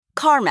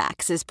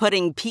CarMax is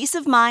putting peace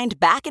of mind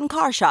back in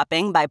car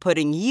shopping by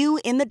putting you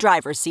in the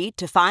driver's seat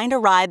to find a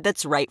ride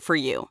that's right for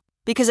you.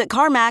 Because at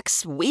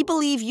CarMax, we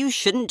believe you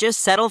shouldn't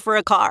just settle for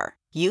a car.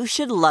 You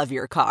should love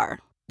your car.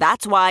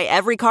 That's why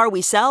every car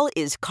we sell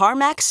is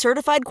CarMax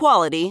certified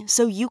quality,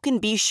 so you can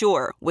be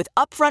sure with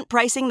upfront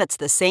pricing that's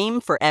the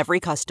same for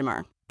every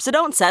customer. So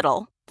don't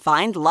settle.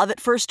 Find love at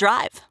first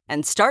drive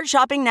and start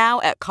shopping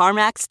now at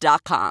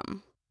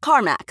CarMax.com.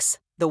 CarMax,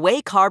 the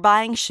way car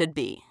buying should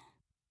be.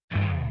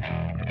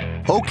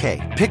 Okay,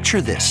 picture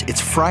this.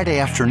 It's Friday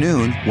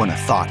afternoon when a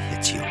thought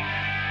hits you.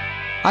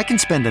 I can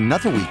spend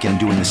another weekend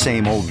doing the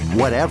same old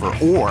whatever,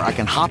 or I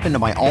can hop into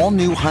my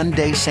all-new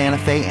Hyundai Santa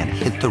Fe and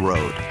hit the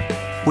road.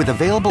 With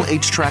available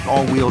H-Track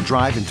all-wheel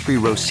drive and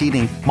 3-row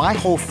seating, my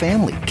whole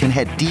family can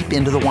head deep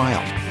into the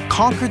wild.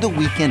 Conquer the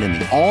weekend in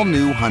the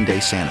all-new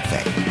Hyundai Santa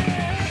Fe.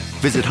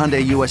 Visit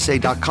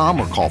HyundaiUSA.com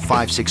or call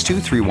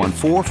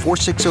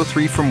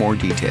 562-314-4603 for more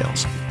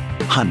details.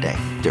 Hyundai,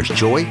 there's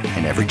joy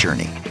in every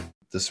journey.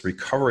 This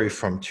recovery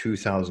from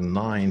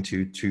 2009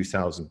 to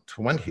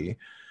 2020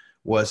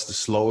 was the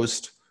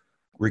slowest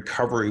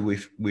recovery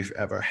we've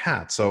ever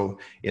had. So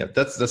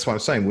that's what I'm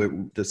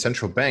saying. The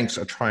central banks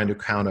are trying to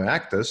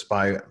counteract this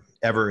by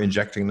ever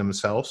injecting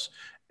themselves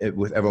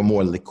with ever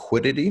more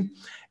liquidity,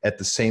 at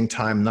the same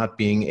time not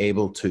being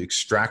able to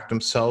extract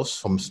themselves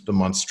from the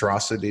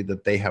monstrosity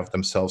that they have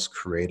themselves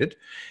created,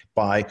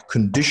 by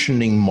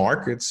conditioning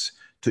markets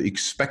to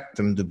expect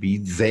them to be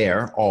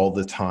there all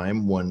the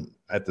time when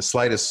at the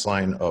slightest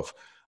sign of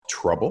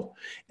trouble.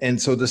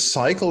 And so the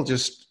cycle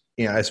just,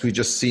 as we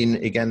just seen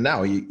again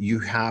now, you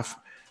have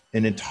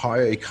an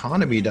entire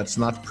economy that's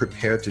not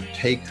prepared to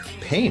take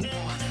pain.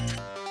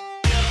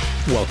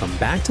 Welcome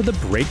back to The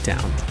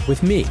Breakdown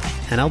with me,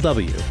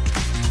 NLW.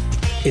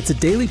 It's a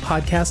daily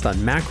podcast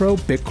on macro,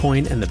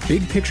 Bitcoin, and the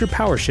big picture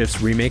power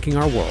shifts remaking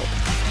our world.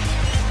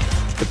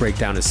 The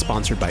Breakdown is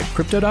sponsored by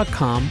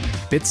Crypto.com,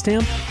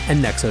 Bitstamp,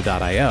 and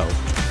Nexo.io,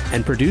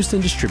 and produced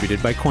and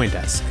distributed by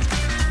CoinDesk.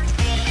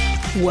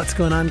 What's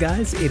going on,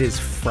 guys? It is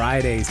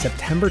Friday,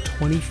 September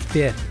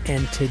 25th,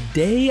 and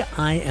today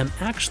I am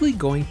actually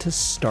going to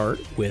start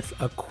with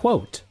a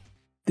quote.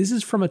 This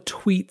is from a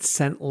tweet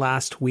sent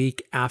last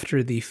week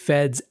after the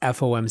Fed's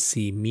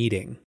FOMC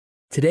meeting.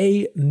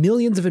 Today,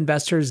 millions of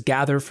investors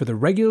gather for the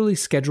regularly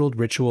scheduled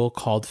ritual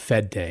called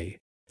Fed Day,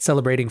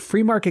 celebrating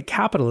free market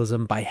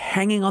capitalism by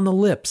hanging on the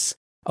lips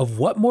of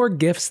what more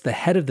gifts the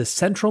head of the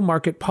Central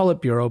Market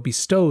Politburo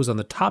bestows on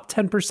the top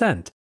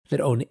 10% that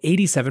own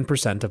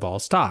 87% of all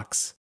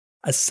stocks.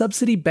 A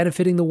subsidy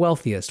benefiting the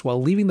wealthiest while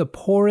leaving the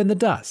poor in the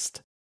dust.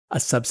 A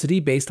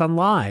subsidy based on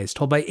lies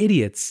told by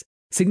idiots,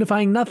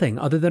 signifying nothing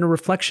other than a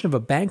reflection of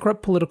a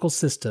bankrupt political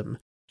system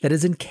that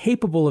is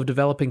incapable of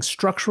developing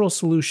structural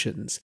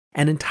solutions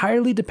and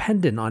entirely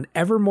dependent on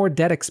ever more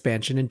debt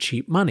expansion and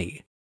cheap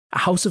money. A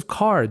house of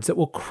cards that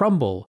will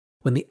crumble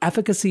when the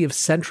efficacy of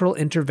central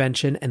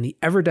intervention and the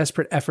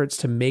ever-desperate efforts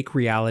to make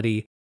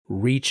reality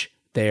reach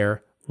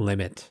their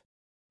limit.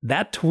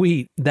 That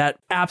tweet, that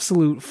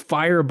absolute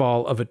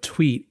fireball of a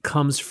tweet,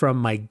 comes from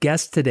my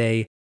guest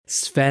today,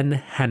 Sven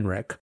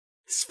Henrich.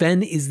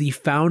 Sven is the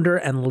founder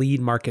and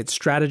lead market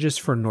strategist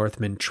for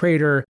Northman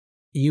Trader.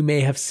 You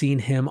may have seen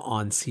him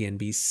on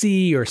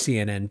CNBC or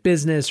CNN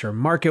Business or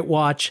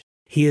MarketWatch.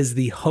 He is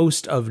the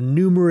host of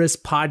numerous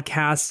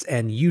podcasts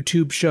and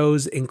YouTube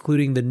shows,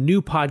 including the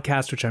new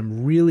podcast, which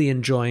I'm really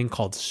enjoying,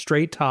 called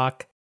Straight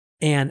Talk.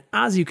 And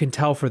as you can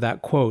tell for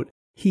that quote,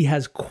 he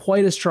has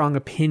quite a strong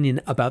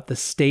opinion about the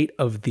state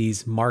of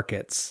these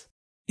markets.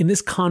 In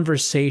this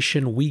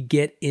conversation, we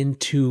get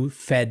into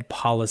Fed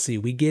policy,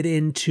 we get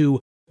into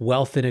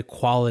wealth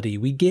inequality,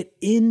 we get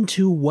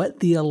into what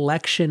the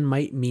election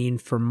might mean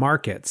for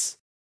markets.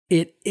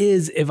 It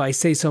is, if I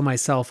say so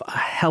myself, a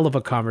hell of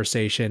a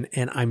conversation,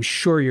 and I'm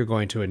sure you're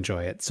going to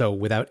enjoy it. So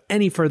without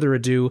any further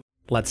ado,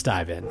 let's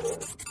dive in.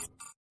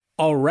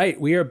 All right,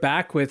 we are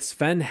back with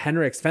Sven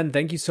Henrich. Sven,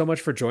 thank you so much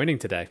for joining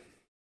today.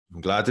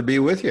 I'm glad to be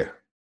with you.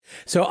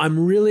 So I'm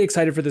really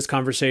excited for this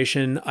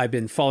conversation. I've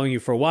been following you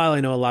for a while. I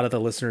know a lot of the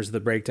listeners of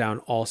The Breakdown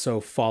also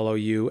follow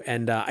you,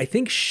 and I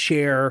think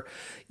share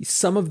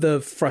some of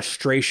the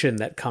frustration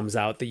that comes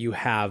out that you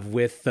have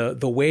with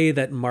the way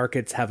that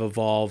markets have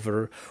evolved,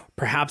 or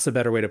perhaps a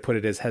better way to put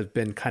it is have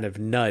been kind of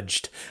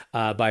nudged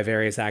by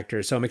various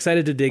actors. So I'm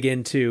excited to dig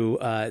into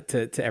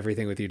to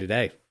everything with you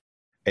today.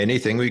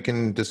 Anything we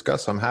can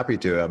discuss, I'm happy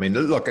to. I mean,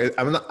 look,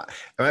 I'm not.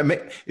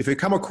 If you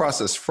come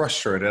across as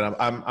frustrated,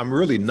 I'm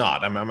really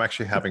not. I'm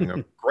actually having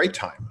a great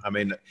time. I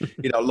mean,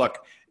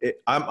 look,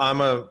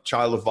 I'm a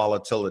child of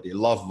volatility,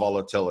 love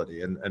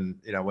volatility, and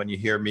when you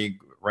hear me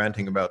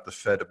ranting about the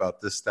Fed,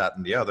 about this, that,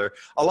 and the other,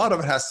 a lot of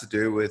it has to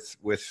do with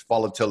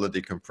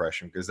volatility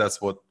compression, because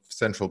that's what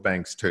central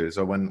banks do.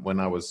 So when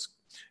I was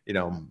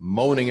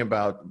moaning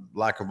about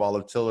lack of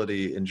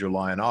volatility in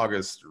July and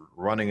August,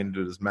 running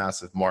into this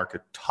massive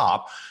market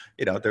top,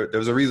 there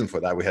was a reason for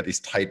that. We had these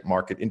tight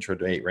market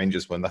intraday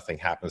ranges when nothing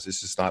happens.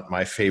 This is not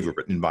my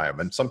favorite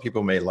environment. Some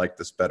people may like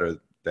this better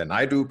than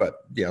I do,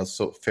 but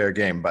so fair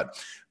game.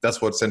 But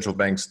that's what central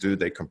banks do.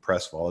 They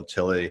compress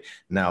volatility.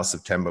 Now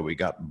September, we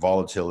got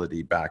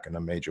volatility back in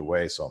a major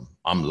way. So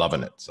I'm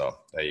loving it. So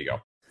there you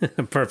go.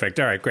 Perfect.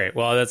 All right, great.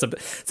 Well, it's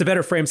a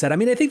better frame set. I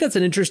mean, I think that's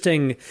an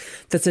interesting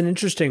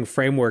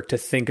framework to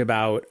think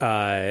about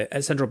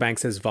central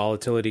banks as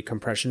volatility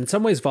compression. In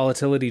some ways,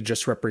 volatility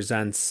just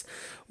represents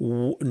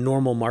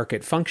normal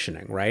market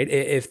functioning, right?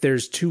 If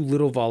there's too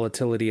little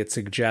volatility, it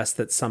suggests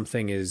that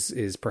something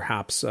is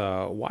perhaps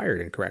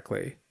wired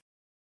incorrectly.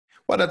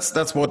 Well,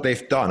 that's what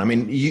they've done. I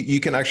mean, you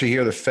can actually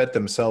hear the Fed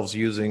themselves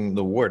using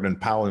the word, and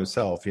Powell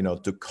himself,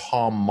 to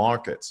calm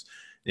markets.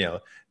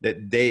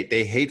 That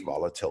they hate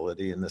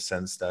volatility in the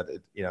sense that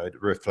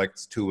it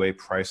reflects two-way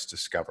price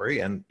discovery.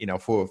 And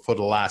for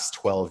the last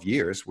 12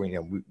 years,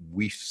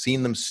 we've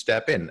seen them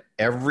step in.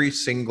 Every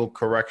single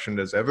correction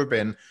there's ever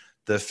been,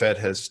 the Fed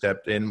has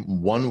stepped in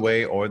one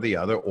way or the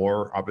other,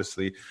 or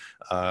obviously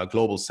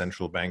global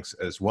central banks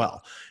as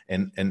well.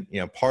 And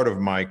part of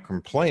my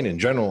complaint in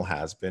general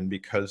has been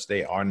because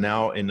they are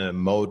now in a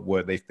mode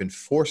where they've been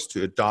forced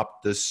to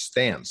adopt this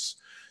stance.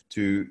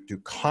 To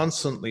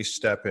constantly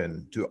step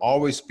in, to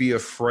always be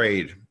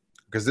afraid,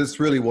 because that's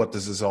really what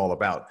this is all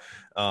about.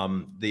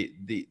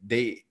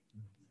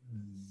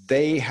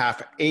 They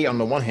have, on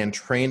the one hand,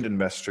 trained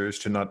investors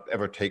to not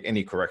ever take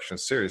any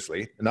corrections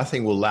seriously.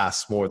 Nothing will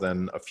last more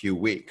than a few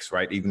weeks,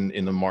 right? Even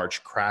in the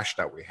March crash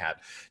that we had,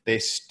 they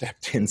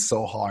stepped in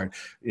so hard.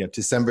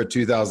 December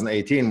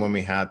 2018, when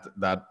we had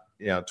that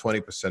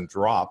 20%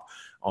 drop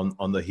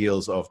on the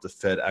heels of the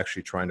Fed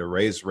actually trying to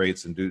raise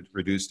rates and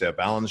reduce their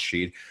balance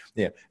sheet.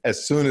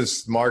 As soon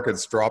as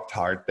markets dropped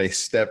hard, they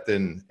stepped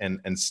in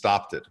and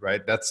stopped it,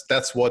 right?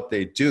 That's what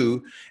they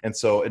do. And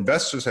so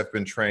investors have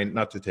been trained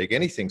not to take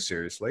anything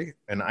seriously.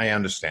 And I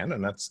understand,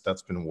 and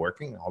that's been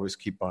working. Always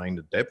keep buying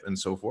the dip and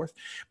so forth.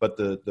 But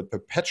the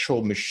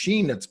perpetual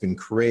machine that's been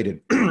created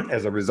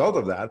as a result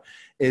of that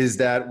is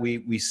that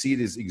we see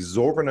these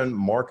exorbitant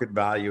market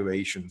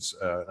valuations.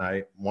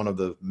 One of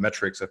the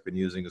metrics I've been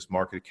using is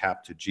market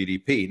cap to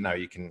GDP. Now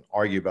you can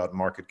argue about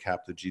market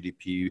cap to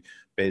GDP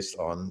based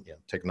on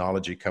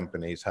technology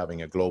companies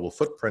having a global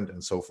footprint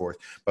and so forth.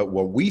 But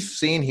what we've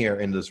seen here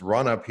in this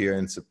run up here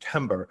in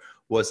September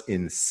was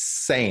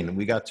insane.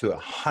 We got to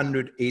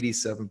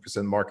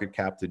 187% market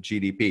cap to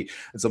GDP.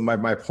 And so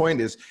my point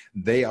is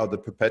they are the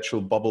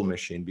perpetual bubble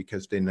machine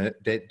because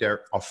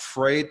they're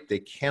afraid they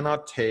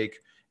cannot take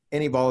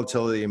any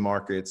volatility in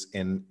markets,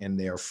 and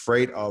they're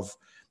afraid of,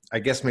 I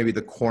guess, maybe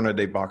the corner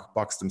they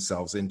box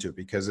themselves into,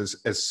 because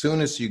as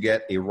soon as you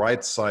get a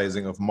right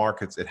sizing of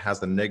markets, it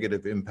has a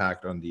negative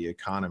impact on the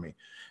economy.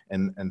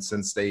 And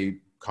since they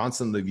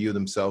constantly view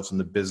themselves in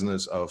the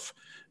business of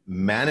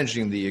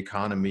managing the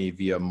economy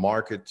via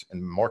market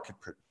and market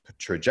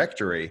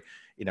trajectory,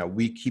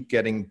 we keep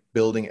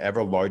building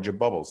ever larger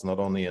bubbles, not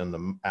only on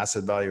the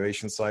asset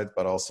valuation side,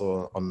 but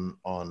also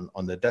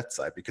on the debt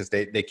side, because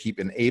they keep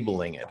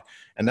enabling it.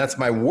 And that's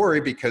my worry,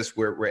 because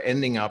we're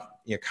ending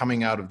up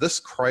coming out of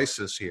this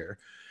crisis here,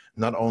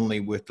 not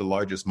only with the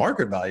largest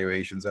market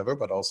valuations ever,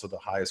 but also the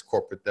highest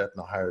corporate debt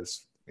and the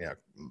highest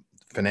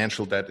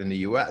financial debt in the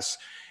US.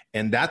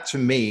 And that to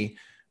me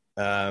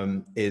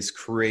is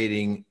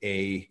creating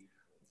a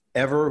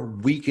ever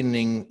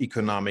weakening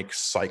economic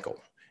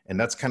cycle. And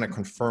that's kind of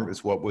confirmed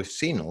is what we've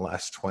seen in the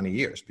last 20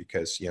 years,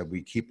 because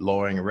we keep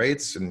lowering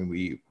rates and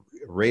we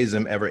raise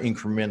them ever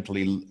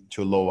incrementally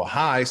to lower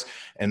highs.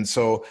 And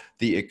so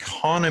the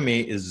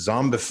economy is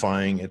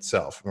zombifying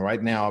itself.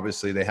 Right now,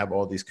 obviously, they have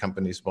all these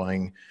companies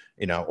buying,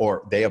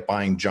 or they are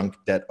buying junk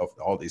debt of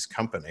all these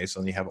companies.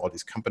 And you have all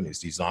these companies,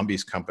 these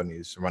zombies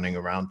companies running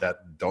around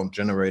that don't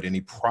generate any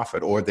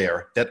profit, or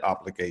their debt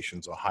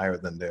obligations are higher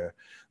than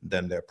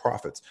their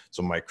profits.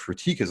 So my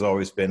critique has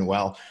always been,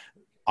 well,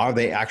 are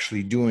they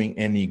actually doing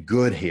any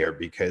good here?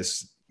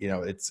 Because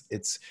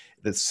it's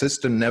the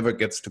system never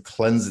gets to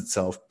cleanse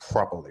itself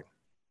properly.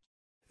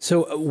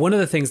 So one of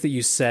the things that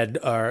you said,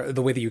 or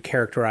the way that you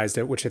characterized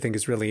it, which I think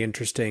is really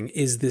interesting,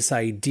 is this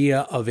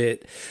idea of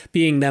it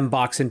being them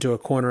boxed into a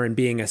corner and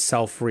being a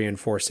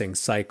self-reinforcing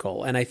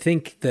cycle. And I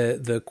think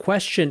the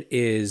question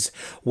is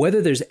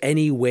whether there's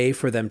any way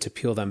for them to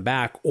peel them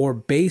back, or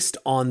based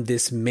on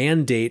this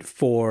mandate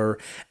for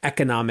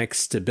economic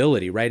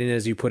stability, right? And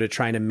as you put it,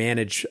 trying to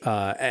manage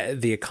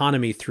the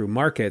economy through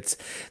markets,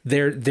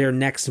 their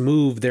next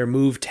move, their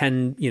move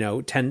 10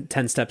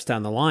 steps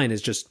down the line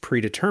is just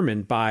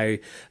predetermined by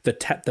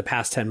the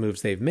past 10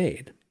 moves they've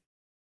made.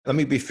 Let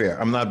me be fair.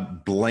 I'm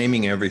not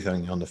blaming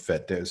everything on the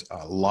Fed. There's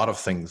a lot of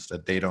things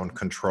that they don't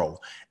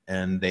control,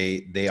 and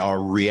they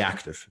are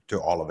reactive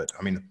to all of it.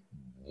 I mean,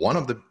 one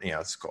of the,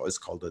 it's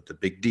called the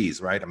big Ds,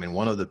 right? I mean,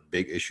 one of the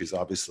big issues,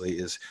 obviously,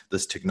 is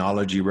this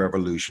technology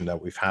revolution that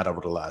we've had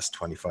over the last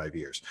 25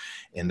 years.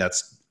 And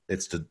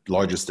it's the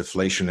largest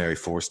deflationary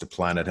force the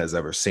planet has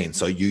ever seen.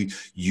 So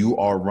you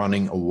are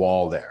running a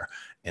wall there.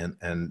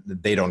 and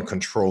they don't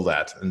control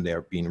that, and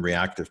they're being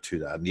reactive to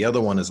that. And the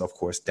other one is, of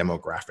course,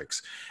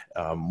 demographics.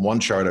 One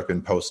chart I've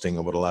been posting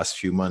over the last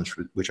few months,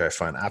 which I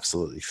find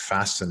absolutely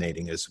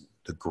fascinating, is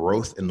the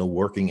growth in the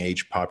working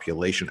age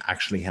population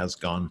actually has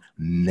gone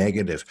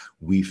negative.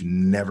 We've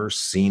never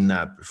seen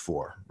that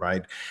before,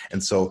 right?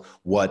 And so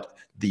what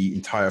the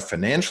entire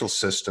financial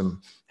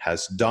system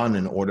has done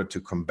in order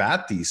to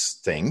combat these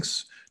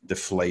things,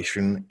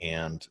 deflation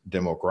and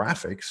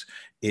demographics,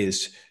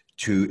 is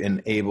to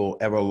enable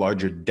ever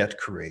larger debt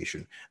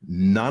creation.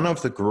 None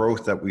of the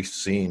growth that we've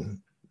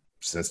seen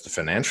since the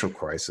financial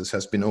crisis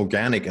has been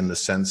organic, in the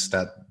sense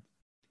that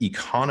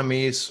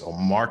economies or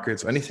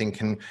markets or anything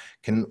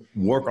can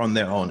work on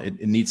their own. It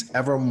needs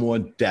ever more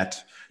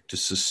debt to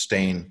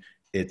sustain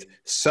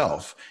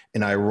itself.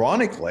 And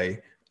ironically,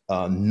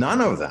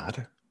 none of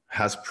that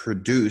has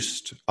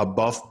produced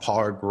above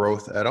par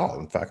growth at all.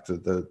 In fact,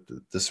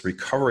 this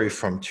recovery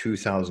from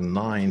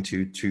 2009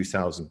 to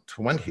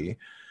 2020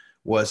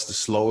 was the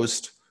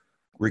slowest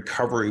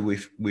recovery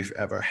we've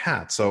ever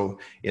had. So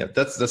yeah,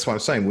 that's what I'm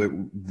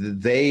saying.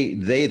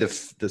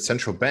 The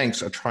central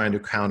banks are trying to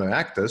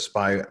counteract this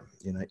by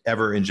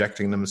ever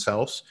injecting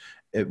themselves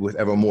with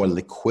ever more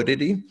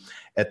liquidity,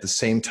 at the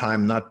same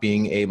time not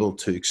being able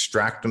to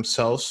extract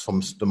themselves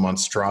from the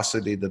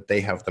monstrosity that they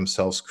have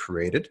themselves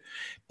created,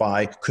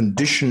 by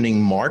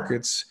conditioning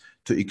markets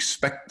to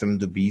expect them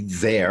to be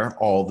there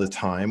all the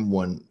time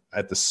when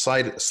at the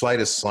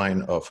slightest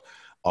sign of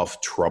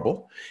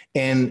trouble.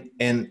 And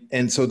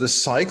so the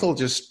cycle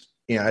just,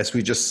 as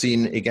we just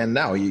seen again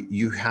now,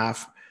 you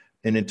have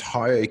an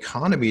entire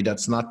economy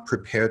that's not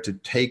prepared to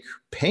take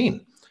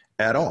pain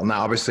at all.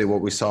 Now, obviously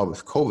what we saw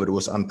with COVID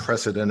was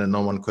unprecedented.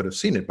 No one could have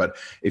seen it. But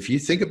if you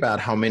think about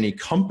how many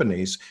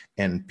companies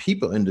and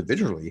people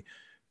individually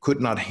could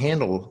not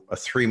handle a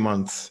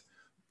 3-month,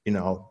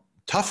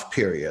 tough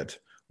period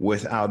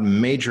without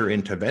major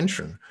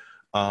intervention,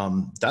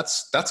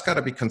 that's got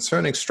to be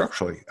concerning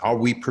structurally. Are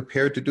we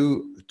prepared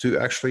to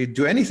actually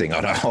do anything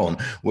on our own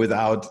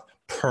without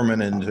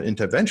permanent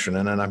intervention?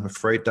 And I'm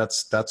afraid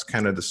that's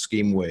kind of the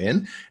scheme we're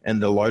in.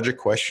 And the larger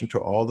question to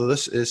all of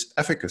this is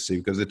efficacy,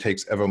 because it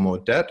takes ever more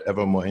debt,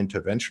 ever more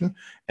intervention,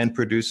 and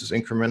produces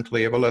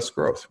incrementally ever less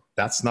growth.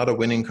 That's not a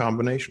winning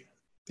combination,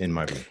 in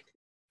my view.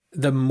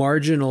 The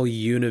marginal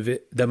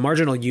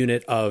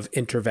unit of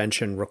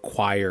intervention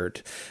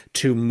required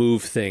to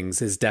move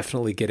things is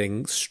definitely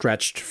getting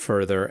stretched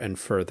further and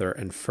further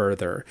and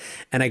further.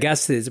 And I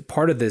guess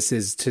part of this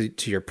is, to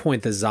your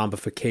point, the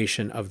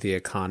zombification of the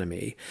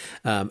economy.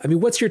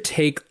 What's your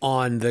take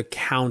on the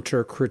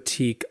counter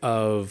critique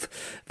of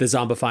the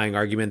zombifying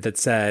argument that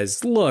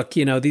says, look,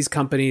 these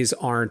companies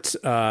aren't,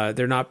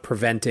 they're not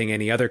preventing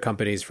any other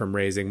companies from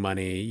raising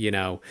money,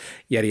 yada,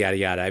 yada,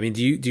 yada.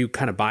 Do you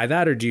kind of buy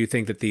that, or do you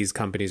think that these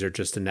companies are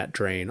just a net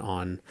drain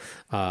on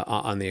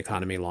the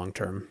economy long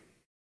term?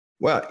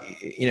 Well,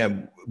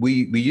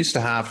 we used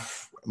to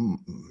have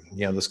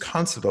this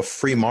concept of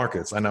free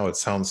markets. I know it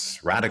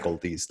sounds radical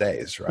these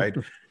days, right?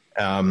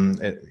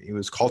 It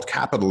was called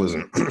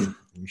capitalism.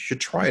 You should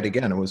try it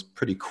again. It was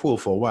pretty cool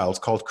for a while. It's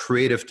called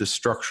creative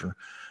destruction.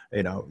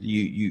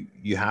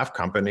 You have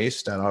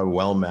companies that are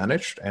well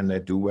managed and they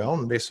do well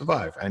and they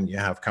survive, and you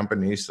have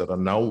companies that are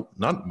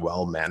not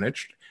well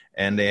managed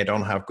and they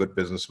don't have good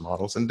business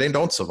models and they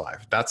don't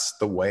survive. That's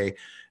the way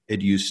it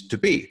used to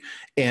be.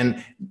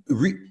 And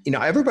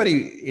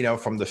everybody,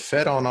 from the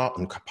Fed on up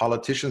and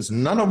politicians,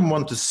 none of them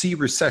want to see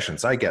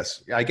recessions. I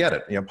guess I get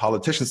it.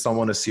 Politicians don't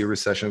want to see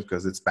recessions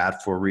because it's bad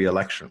for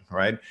re-election,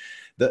 right?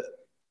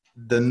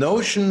 The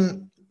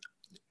notion,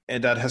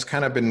 and that has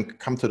kind of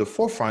come to the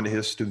forefront,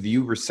 is to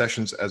view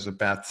recessions as a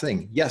bad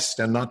thing. Yes,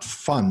 they're not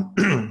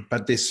fun,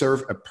 but they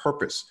serve a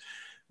purpose.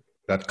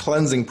 That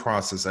cleansing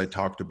process I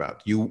talked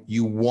about.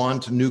 You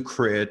want new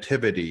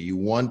creativity. You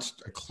want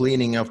a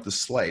cleaning of the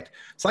slate.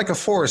 It's like a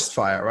forest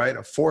fire,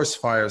 right?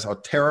 Forest fires are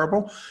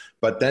terrible,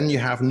 but then you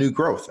have new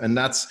growth. And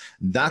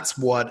that's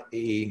what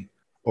a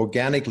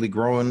organically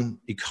growing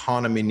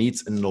economy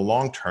needs in the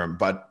long term.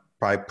 But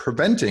by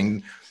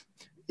preventing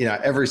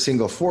every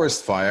single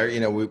forest fire,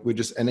 we're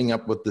just ending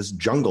up with this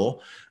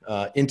jungle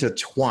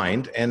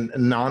intertwined and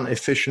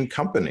non-efficient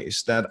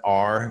companies that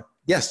are,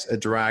 yes, a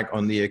drag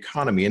on the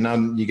economy. And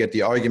then you get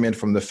the argument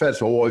from the Fed,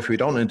 so if we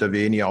don't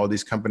intervene, all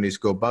these companies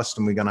go bust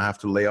and we're going to have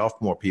to lay off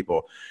more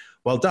people.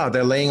 Well,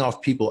 they're laying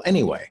off people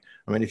anyway.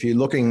 If you're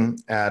looking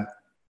at,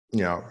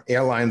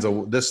 airlines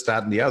or this,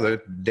 that, and the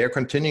other, they're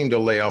continuing to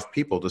lay off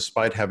people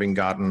despite having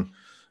gotten,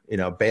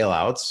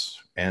 bailouts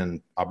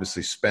and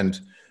obviously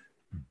spent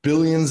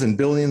billions and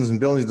billions and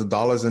billions of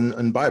dollars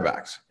in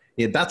buybacks.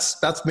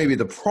 That's maybe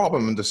the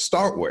problem to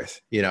start with,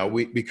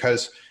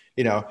 because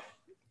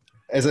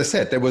as I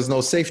said, there was no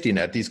safety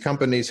net. These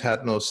companies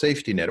had no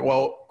safety net.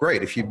 Well,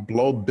 great. If you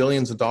blow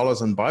billions of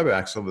dollars in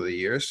buybacks over the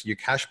years, your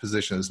cash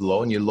position is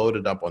low and you load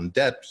it up on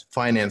debt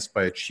financed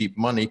by cheap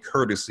money,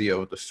 courtesy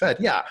of the Fed.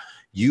 Yeah,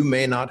 you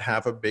may not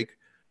have a big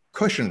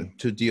cushion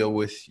to deal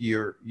with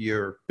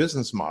your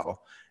business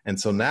model. And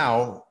so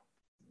now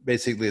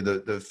basically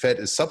the Fed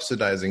is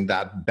subsidizing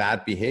that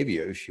bad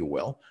behavior, if you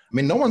will. I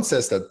mean, no one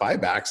says that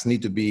buybacks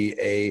need to be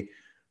a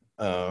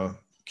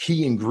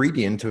key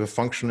ingredient to a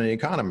functioning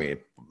economy.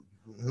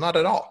 Not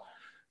at all.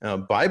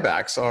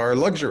 Buybacks are a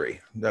luxury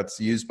that's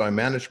used by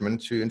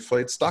management to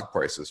inflate stock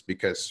prices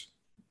because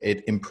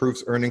it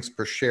improves earnings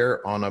per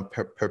share on a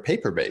per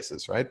paper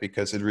basis, right?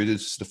 Because it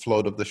reduces the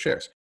float of the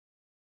shares.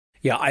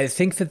 Yeah, I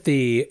think that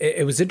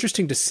it was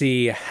interesting to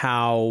see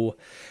how,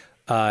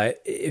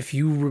 if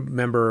you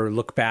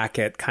look back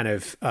at kind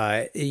of,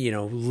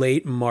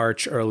 late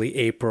March, early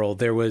April,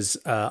 there was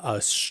a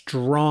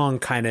strong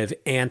kind of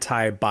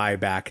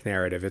anti-buyback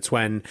narrative. It's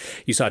when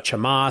you saw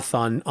Chamath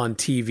on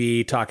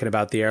TV talking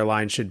about the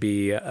airline should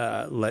be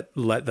let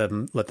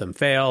them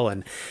fail,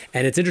 and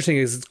it's interesting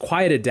because it's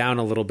quieted down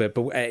a little bit,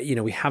 but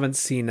we haven't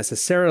seen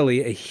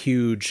necessarily a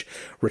huge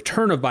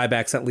return of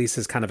buybacks, at least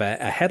as kind of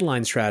a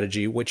headline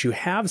strategy. What you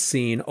have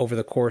seen over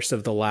the course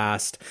of the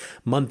last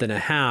month and a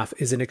half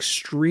is an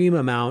extreme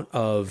amount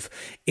of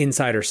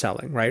insider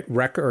selling, right?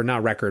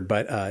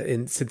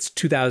 Since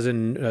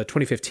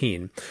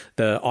 2015,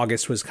 the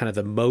August was kind of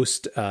the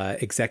most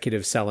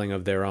executive selling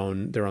of their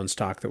own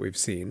stock that we've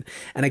seen.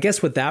 And I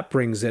guess what that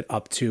brings it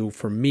up to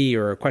for me,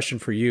 or a question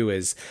for you,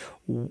 is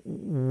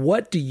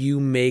what do you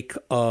make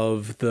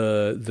of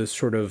the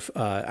sort of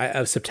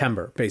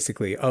September,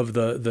 basically, of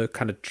the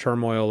kind of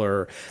turmoil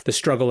or the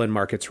struggle in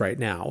markets right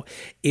now?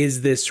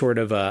 Is this sort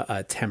of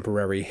a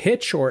temporary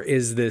hitch, or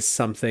is this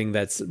something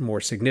that's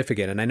more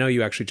significant? And I know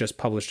you actually just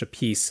published a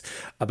piece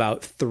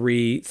about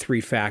three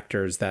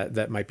factors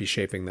that might be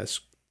shaping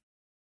this.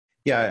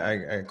 Yeah,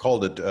 I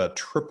called it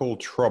triple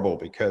trouble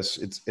because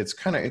it's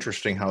kind of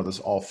interesting how this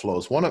all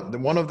flows. One of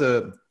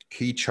the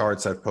key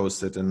charts I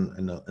posted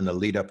in the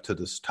lead up to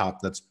this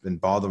top that's been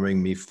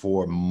bothering me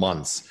for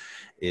months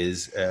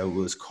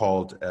was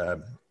called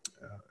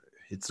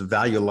it's a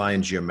value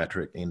line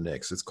geometric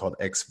index. It's called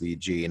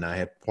XVG, and I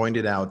had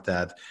pointed out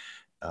that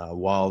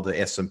while the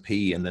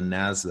S&P and the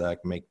Nasdaq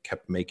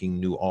kept making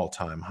new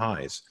all-time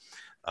highs,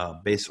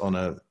 based on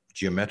a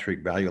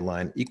geometric value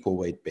line equal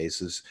weight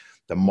basis,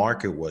 the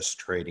market was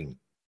trading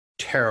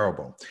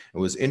terrible. It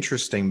was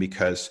interesting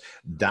because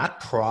that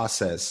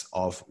process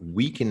of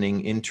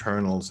weakening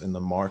internals in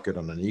the market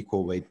on an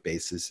equal weight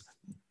basis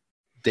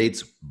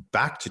dates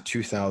back to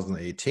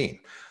 2018.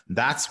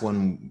 That's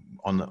when,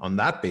 on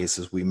that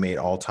basis, we made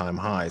all-time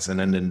highs. And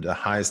then in the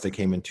highs that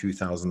came in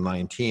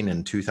 2019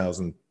 and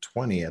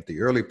 2020 at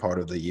the early part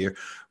of the year,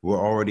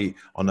 we're already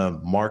on a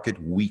market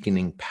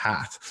weakening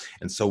path.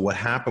 And so what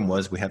happened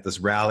was we had this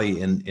rally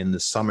in the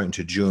summer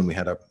into June. We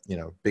had a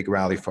big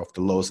rally off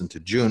the lows into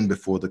June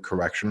before the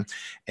correction,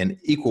 and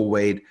equal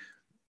weight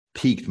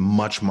peaked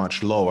much,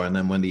 much lower. And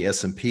then when the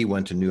S&P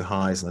went to new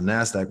highs and the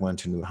NASDAQ went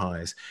to new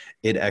highs,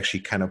 it actually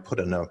kind of put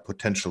in a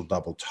potential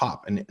double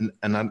top. And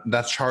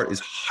that chart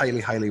is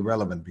highly, highly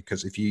relevant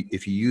because if you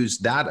use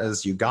that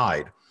as your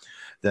guide,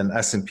 then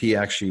S&P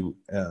actually,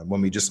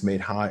 when we just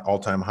made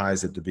all-time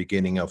highs at the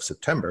beginning of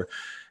September,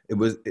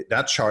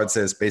 that chart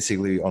says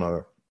basically on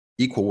a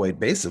equal weight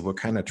basis, we're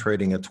kind of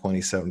trading at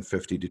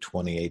 2750 to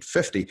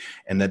 2850.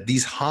 And that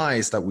these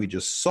highs that we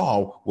just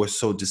saw were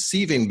so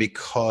deceiving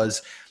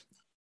because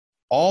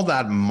all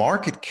that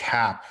market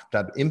cap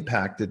that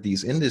impacted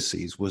these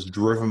indices was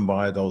driven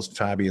by those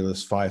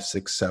fabulous 5,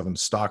 6, 7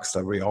 stocks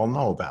that we all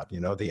know about,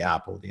 the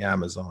Apple, the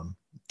Amazon,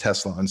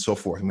 Tesla, and so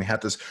forth. And we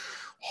had this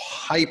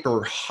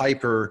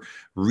hyper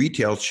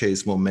retail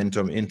chase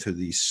momentum into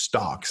these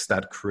stocks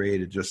that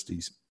created just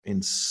these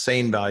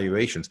insane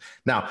valuations.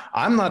 Now,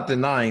 I'm not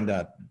denying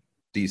that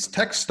these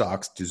tech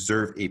stocks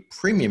deserve a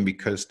premium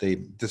because they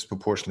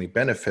disproportionately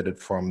benefited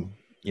from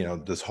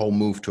this whole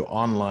move to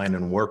online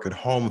and work at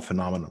home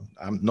phenomenon.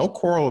 No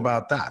quarrel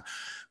about that.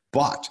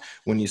 But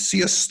when you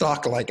see a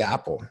stock like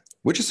Apple,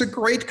 which is a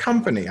great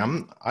company,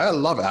 I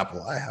love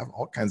Apple. I have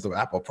all kinds of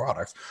Apple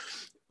products.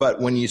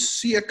 But when you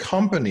see a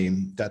company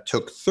that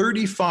took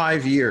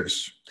 35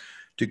 years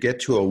to get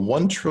to a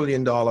 $1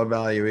 trillion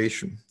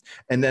valuation,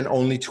 and then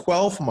only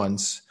 12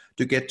 months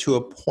to get to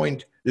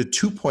the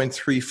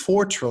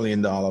 $2.34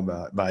 trillion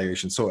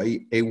valuation. So a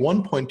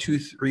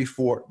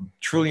 $1.234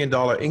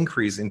 trillion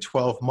increase in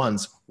 12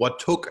 months, what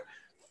took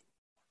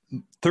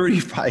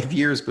 35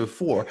 years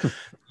before,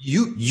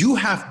 you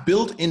have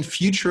built in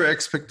future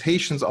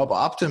expectations of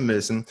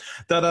optimism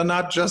that are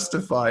not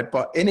justified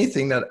by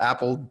anything that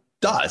Apple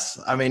does.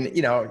 I mean,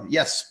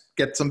 yes,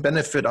 get some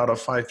benefit out of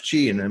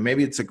 5G, and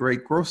maybe it's a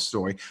great growth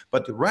story,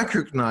 but to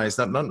recognize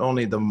that not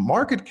only the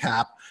market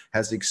cap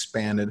has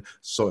expanded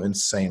so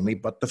insanely,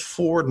 but the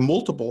forward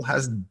multiple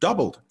has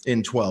doubled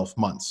in 12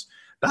 months.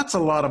 That's a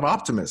lot of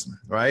optimism,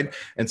 right?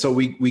 And so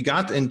we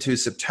got into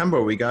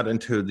September, we got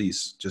into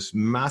these just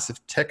massive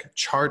tech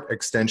chart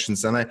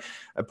extensions. And I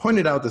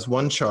pointed out this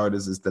one chart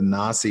is the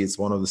NASI. It's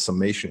one of the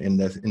summation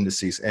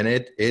indices. And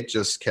it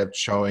just kept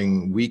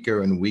showing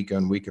weaker and weaker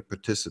and weaker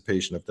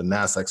participation of the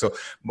NASDAQ. So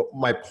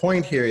my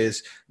point here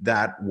is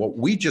that what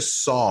we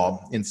just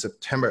saw in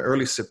September,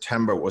 early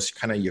September, was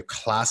kind of your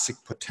classic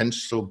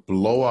potential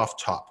blow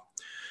off top.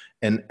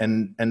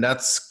 And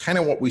that's kind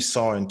of what we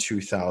saw in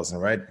 2000,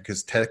 right?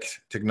 Because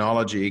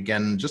technology,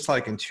 again, just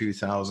like in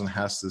 2000,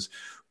 has this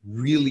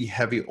really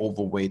heavy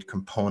overweight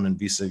component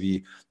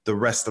vis-a-vis the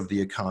rest of the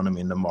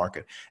economy in the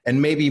market.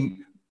 And maybe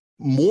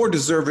more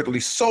deservedly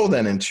so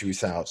than in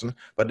 2000,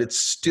 but it's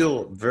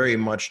still very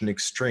much an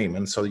extreme.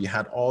 And so you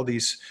had all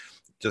these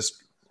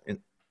just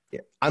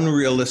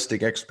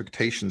unrealistic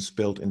expectations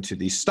built into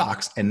these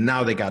stocks, and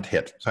now they got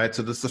hit, right?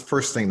 So this is the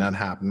first thing that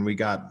happened.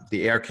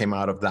 The air came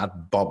out of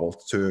that bubble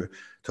to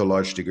a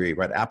large degree,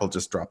 right? Apple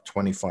just dropped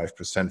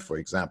 25%, for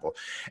example.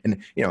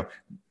 And,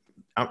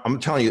 I'm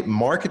telling you,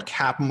 market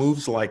cap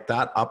moves like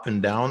that up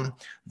and down,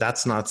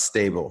 that's not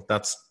stable.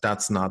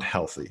 That's not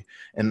healthy.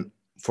 And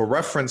for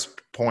reference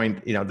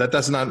point, that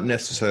does not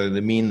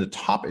necessarily mean the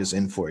top is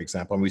in, for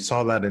example. And we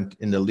saw that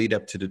in the lead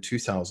up to the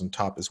 2000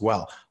 top as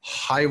well.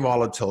 High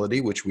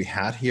volatility, which we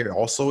had here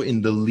also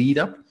in the lead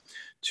up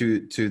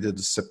to the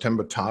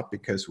September top,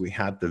 because we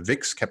had the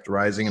VIX kept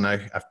rising. And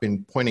I've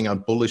been pointing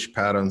out bullish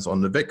patterns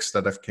on the VIX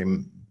that have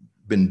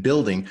been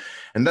building.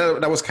 And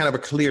that was kind of a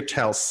clear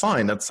tell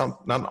sign that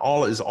not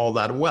all is all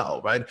that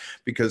well, right?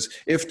 Because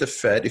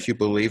if you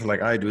believe,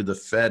 like I do, the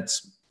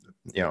Fed's,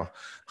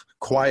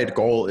 quiet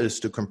goal is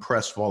to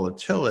compress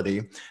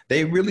volatility,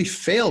 they really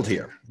failed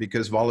here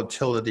because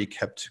volatility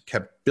kept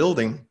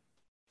building.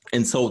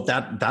 And so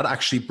that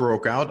actually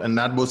broke out, and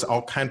that was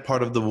all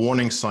part of the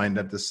warning sign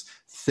that this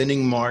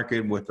thinning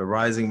market with the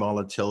rising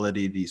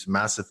volatility, these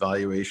massive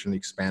valuation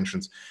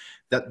expansions,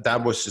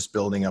 that was just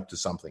building up to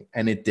something,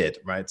 and it did,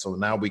 right? So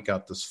now we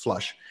got this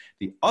flush.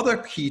 The other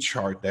key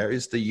chart there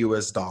is the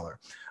US dollar.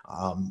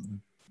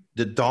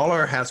 The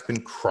dollar has been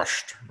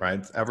crushed,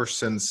 right? Ever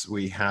since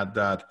we had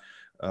that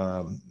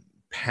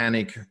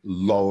panic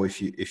low,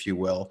 if you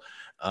will,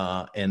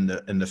 and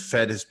the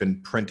Fed has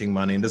been printing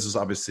money, and this is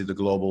obviously the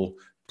global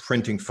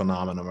printing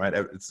phenomenon, right?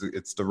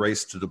 It's the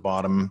race to the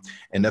bottom,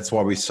 and that's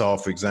why we saw,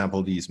 for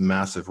example, these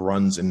massive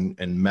runs in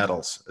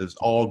metals. It's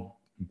all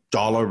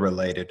dollar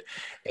related,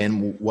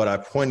 and what I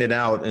pointed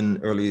out in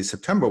early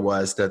September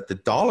was that the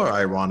dollar,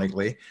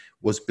 ironically,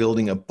 was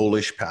building a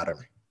bullish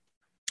pattern,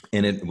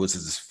 and it was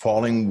this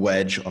falling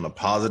wedge on a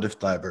positive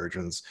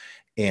divergence.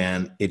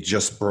 And it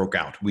just broke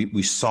out.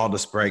 We saw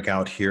this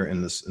breakout here in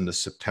the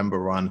September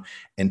run.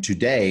 And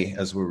today,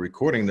 as we're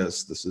recording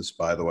this is,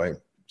 by the way,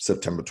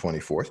 September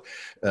 24th,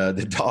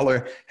 the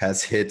dollar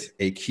has hit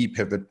a key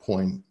pivot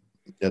point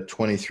at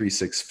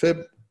 23.6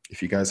 Fib,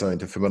 if you guys are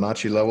into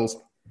Fibonacci levels,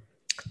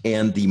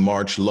 and the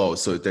March low.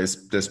 So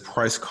there's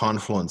price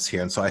confluence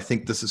here. And so I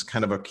think this is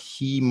kind of a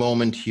key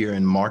moment here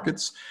in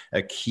markets,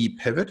 a key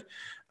pivot.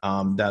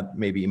 That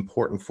may be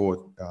important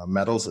for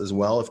metals as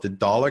well. If the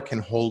dollar can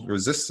hold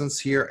resistance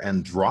here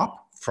and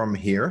drop from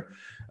here,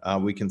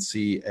 we can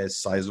see a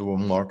sizable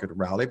market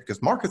rally,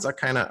 because markets are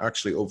kind of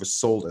actually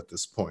oversold at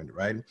this point,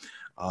 right?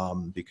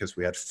 Because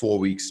we had 4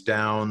 weeks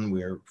down,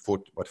 we're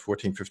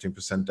 14,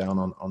 15% down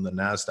on the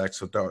NASDAQ.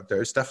 So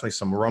there's definitely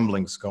some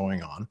rumblings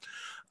going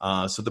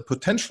on. So the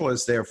potential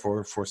is there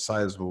for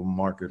sizable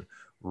market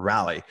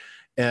rally.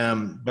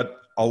 But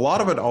a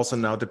lot of it also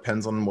now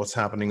depends on what's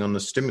happening on the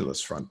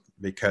stimulus front,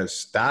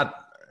 because that,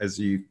 as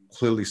you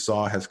clearly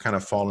saw, has kind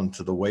of fallen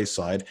to the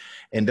wayside.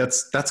 And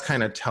that's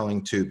kind of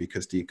telling too,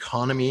 because the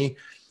economy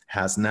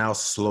has now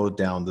slowed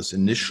down. This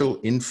initial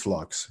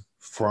influx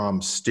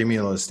from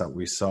stimulus that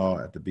we saw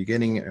at the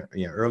beginning,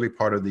 early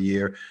part of the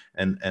year,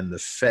 and the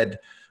Fed,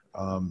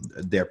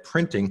 their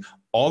printing,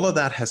 all of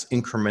that has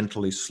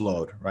incrementally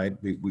slowed, right?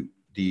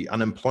 The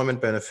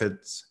unemployment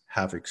benefits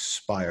have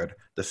expired.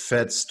 The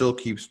Fed still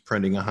keeps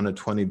printing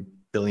 $120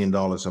 billion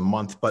a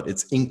month, but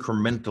it's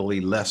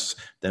incrementally less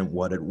than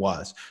what it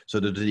was. So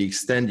to the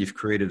extent you've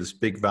created this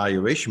big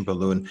valuation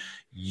balloon,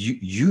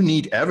 you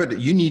need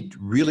evidence, you need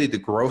really the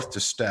growth to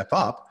step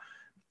up.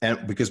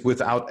 And because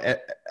without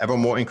ever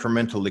more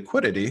incremental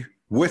liquidity,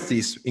 with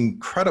these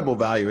incredible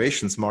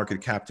valuations,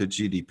 market cap to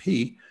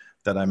GDP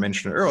that I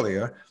mentioned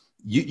earlier,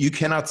 you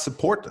cannot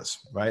support this,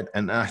 right?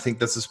 And I think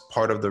this is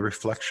part of the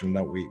reflection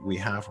that we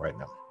have right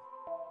now.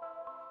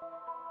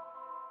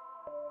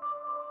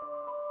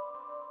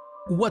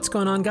 What's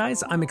going on,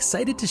 guys? I'm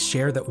excited to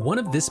share that one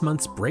of this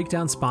month's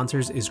breakdown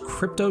sponsors is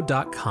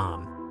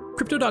Crypto.com.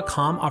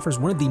 Crypto.com offers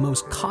one of the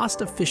most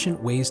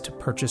cost-efficient ways to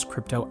purchase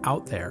crypto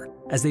out there,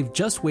 as they've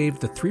just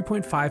waived the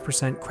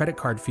 3.5% credit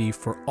card fee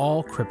for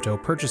all crypto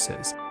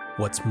purchases.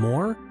 What's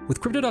more, with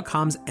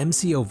Crypto.com's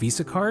MCO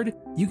Visa card,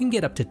 you can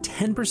get up to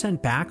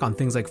 10% back on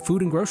things like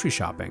food and grocery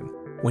shopping.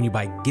 When you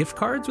buy gift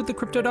cards with the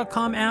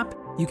Crypto.com app,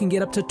 you can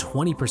get up to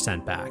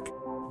 20% back.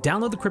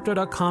 Download the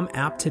Crypto.com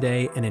app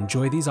today and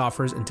enjoy these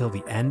offers until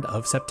the end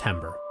of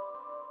September.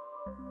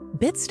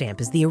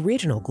 Bitstamp is the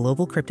original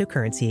global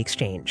cryptocurrency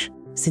exchange.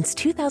 Since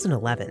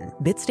 2011,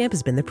 Bitstamp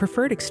has been the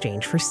preferred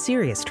exchange for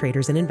serious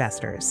traders and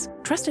investors,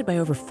 trusted by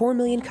over 4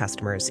 million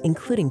customers,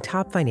 including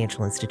top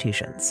financial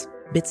institutions.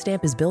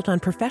 Bitstamp is built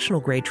on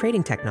professional-grade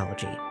trading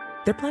technology.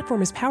 Their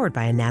platform is powered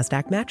by a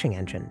NASDAQ matching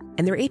engine,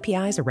 and their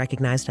APIs are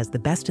recognized as the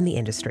best in the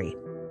industry.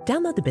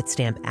 Download the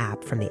Bitstamp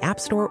app from the App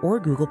Store or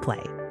Google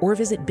Play, or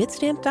visit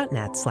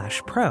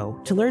bitstamp.net/pro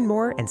to learn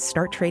more and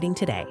start trading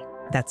today.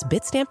 That's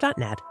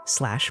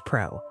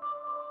bitstamp.net/pro.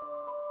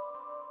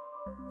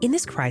 In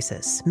this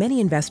crisis,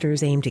 many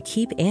investors aim to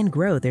keep and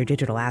grow their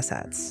digital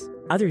assets.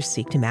 Others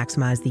seek to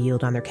maximize the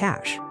yield on their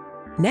cash.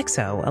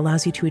 Nexo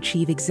allows you to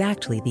achieve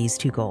exactly these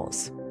two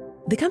goals.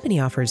 The company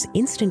offers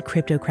instant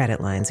crypto credit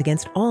lines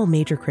against all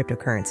major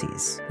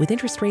cryptocurrencies, with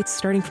interest rates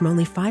starting from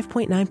only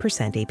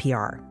 5.9%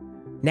 APR.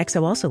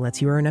 Nexo also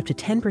lets you earn up to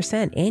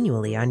 10%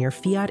 annually on your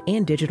fiat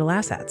and digital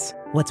assets.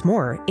 What's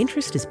more,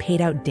 interest is paid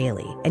out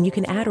daily, and you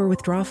can add or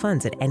withdraw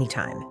funds at any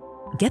time.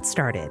 Get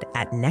started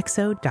at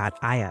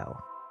nexo.io.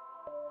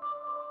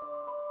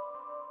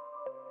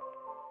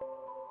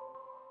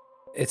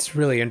 It's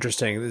really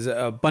interesting. There's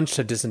a bunch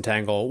to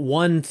disentangle.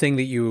 One thing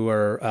that you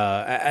were,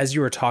 as you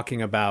were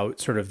talking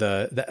about sort of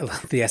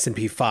the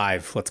S&P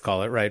 5, let's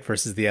call it, right,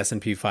 versus the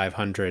S&P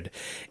 500,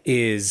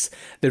 is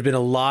there've been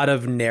a lot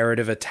of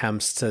narrative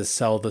attempts to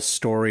sell the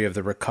story of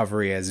the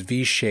recovery as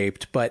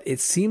V-shaped, but it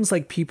seems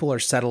like people are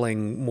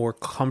settling more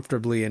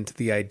comfortably into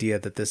the idea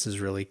that this is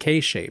really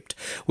K-shaped,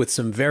 with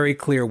some very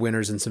clear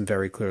winners and some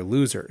very clear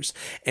losers.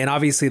 And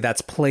obviously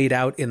that's played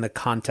out in the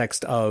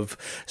context of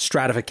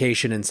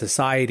stratification in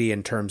society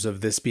in terms of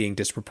this being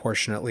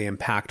disproportionately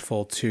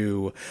impactful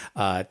to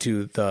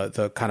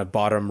the kind of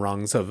bottom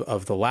rungs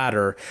of the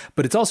ladder,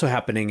 but it's also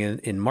happening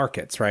in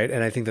markets, right?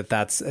 And I think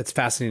it's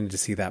fascinating to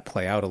see that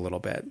play out a little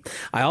bit.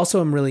 I also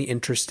am really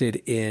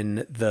interested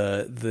in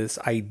this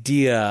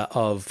idea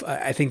of,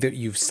 I think that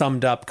you've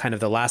summed up kind of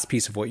the last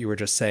piece of what you were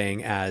just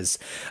saying as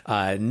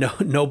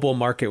no bull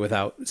market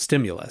without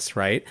stimulus,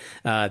 right?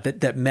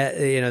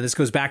 This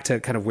goes back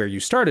to kind of where you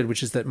started,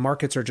 which is that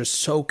markets are just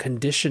so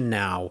conditioned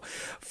now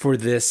for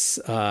this.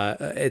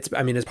 It's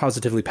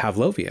positively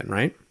Pavlovian,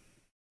 right?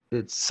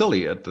 It's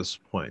silly at this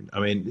point.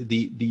 I mean,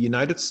 the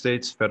United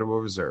States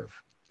Federal Reserve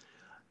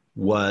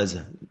was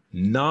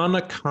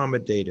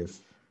non-accommodative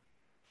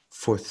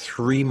for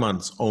 3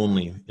 months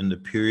only in the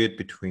period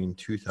between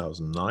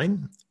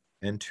 2009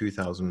 and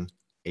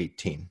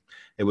 2018.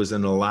 It was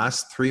in the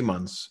last 3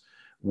 months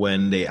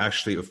when they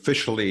actually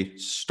officially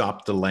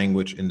stopped the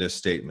language in their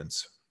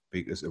statements,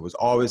 because it was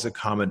always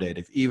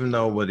accommodative, even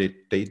though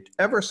they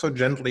ever so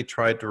gently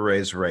tried to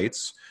raise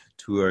rates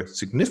to a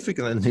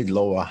significantly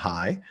lower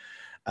high.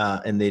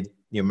 And you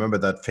remember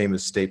that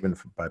famous statement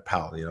by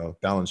Powell,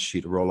 balance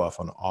sheet roll off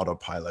on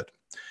autopilot.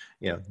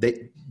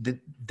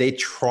 They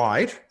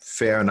tried,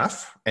 fair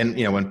enough. And,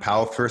 when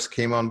Powell first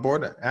came on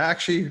board, I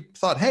actually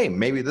thought, hey,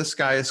 maybe this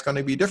guy is going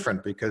to be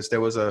different, because there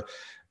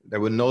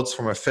were notes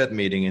from a Fed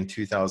meeting in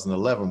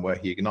 2011 where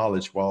he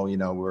acknowledged, well,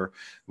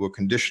 we're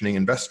conditioning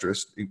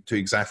investors to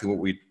exactly what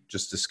we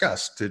just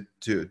discussed,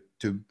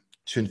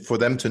 for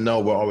them to know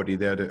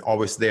we're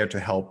always there to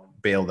help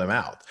bail them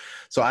out.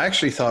 So I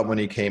actually thought when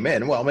he came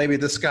in, well, maybe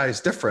this guy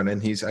is different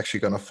and he's actually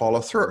going to follow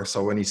through.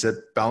 So when he said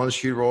balance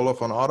sheet roll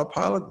off on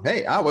autopilot,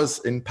 hey, I was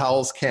in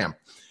Powell's camp,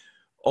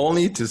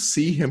 only to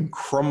see him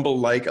crumble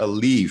like a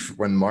leaf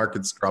when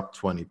markets dropped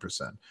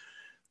 20%.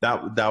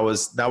 That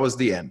was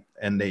the end,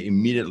 and they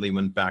immediately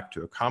went back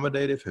to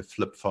accommodative, a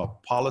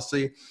flip-flop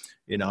policy,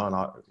 and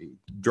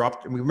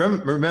dropped.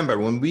 Remember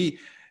when we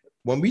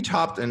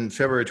topped in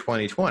February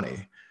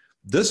 2020,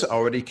 this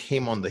already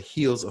came on the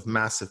heels of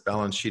massive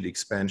balance sheet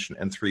expansion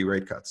and 3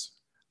 rate cuts.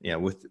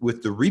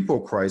 With the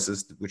repo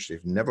crisis, which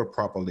they've never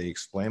properly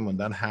explained, when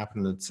that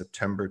happened in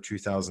September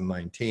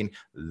 2019,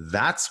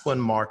 that's when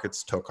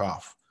markets took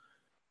off.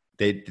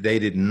 They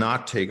did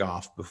not take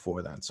off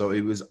before then. So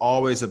it was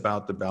always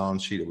about the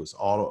balance sheet. It was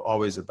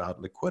always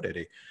about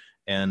liquidity.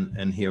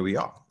 And here we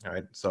are. All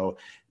right. So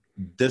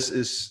this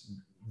is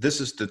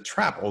the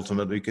trap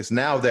ultimately, because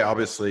now they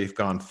obviously have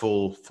gone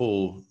full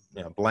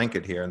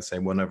blanket here and say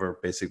we're never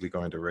basically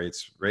going to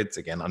raise rates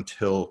again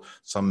until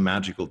some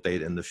magical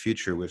date in the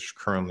future, which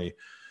currently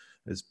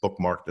is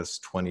bookmarked as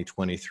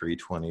 2023,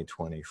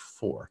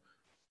 2024.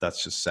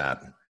 That's just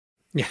sad.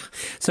 Yeah.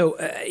 So,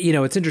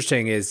 what's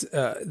interesting is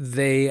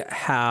they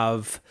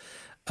have,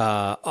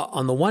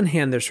 on the one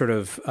hand, they're sort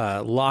of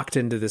locked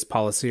into this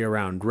policy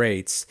around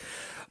rates,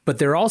 but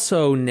they're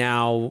also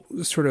now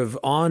sort of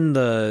on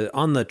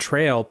the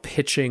trail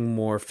pitching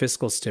more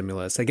fiscal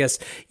stimulus. I guess,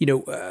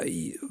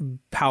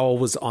 Powell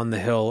was on the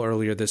Hill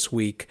earlier this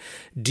week.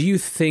 Do you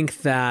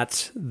think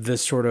that the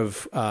sort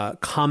of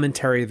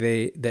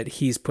commentary that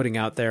he's putting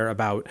out there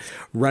about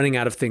running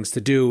out of things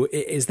to do,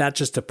 is that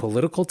just a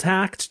political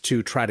tact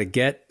to try to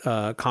get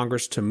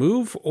Congress to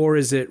move? Or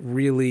is it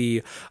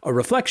really a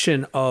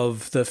reflection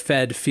of the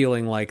Fed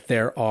feeling like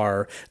they're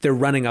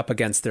running up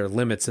against their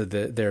limits of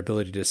their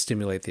ability to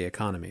stimulate the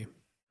economy?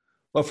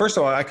 Well, first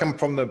of all, I come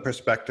from the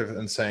perspective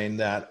in saying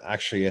that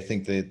actually I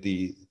think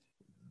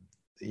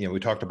we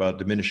talked about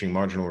diminishing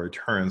marginal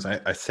returns.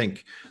 I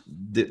think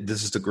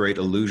this is the great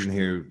illusion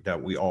here that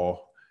we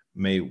all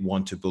may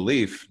want to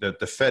believe, that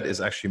the Fed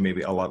is actually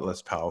maybe a lot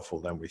less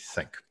powerful than we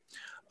think.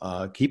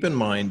 Keep in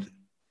mind,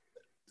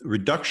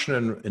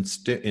 reduction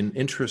in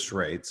interest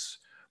rates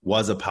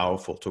was a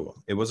powerful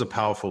tool. It was a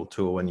powerful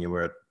tool when you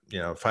were at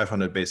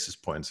 500 basis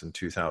points in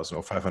 2000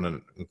 or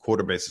 500 and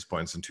quarter basis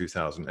points in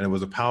 2000. And it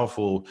was a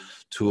powerful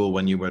tool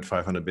when you were at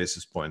 500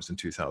 basis points in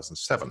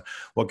 2007.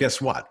 Well,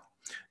 guess what?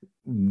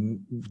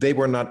 They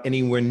were not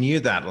anywhere near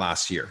that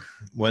last year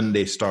when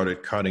they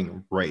started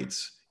cutting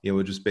rates,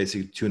 which is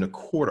basically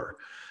 2.25.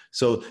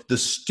 So the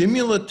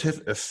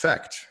stimulative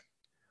effect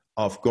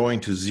of going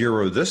to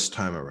zero this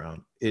time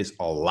around is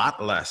a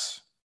lot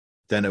less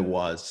than it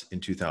was in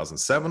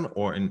 2007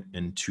 or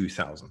in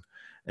 2000.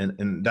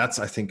 And that's,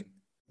 I think,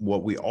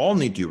 what we all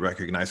need to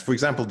recognize. For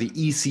example, the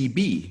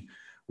ECB,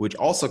 which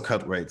also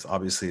cut rates,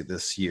 obviously,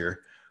 this year,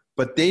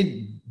 but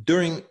they,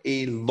 during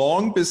the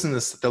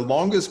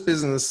longest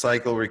business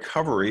cycle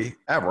recovery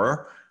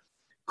ever,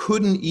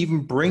 couldn't even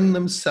bring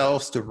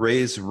themselves to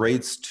raise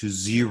rates to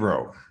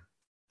zero,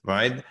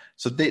 right?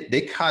 So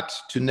they cut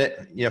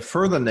to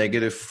further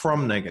negative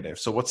from negative.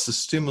 So what's the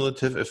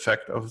stimulative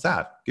effect of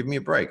that? Give me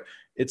a break.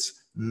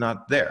 It's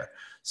not there.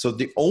 So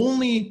the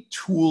only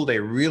tool they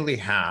really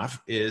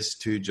have is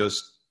to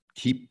just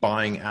keep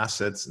buying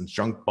assets and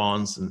junk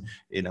bonds and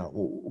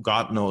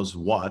God knows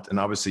what, and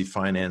obviously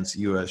finance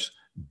U.S.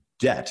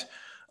 debt.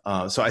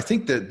 So I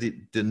think that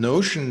the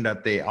notion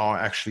that they are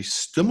actually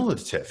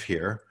stimulative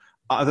here,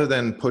 other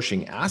than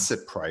pushing asset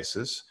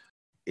prices,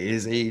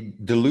 is a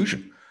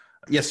delusion.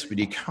 Yes,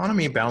 the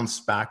economy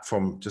bounced back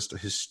from just a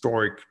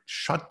historic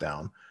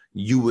shutdown.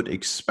 You would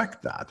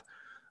expect that.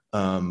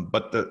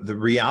 But the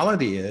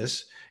reality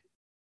is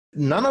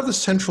none of the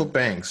central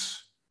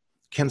banks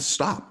can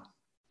stop.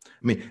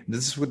 I mean,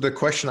 this is the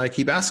question I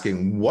keep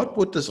asking. What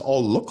would this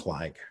all look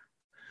like?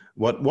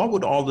 What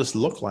would all this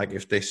look like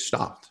if they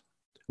stopped?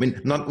 I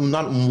mean, not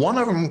one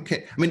of them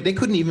can. I mean, they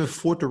couldn't even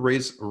afford to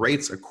raise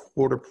rates a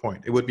quarter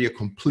point. It would be a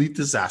complete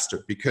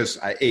disaster because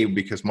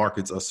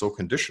markets are so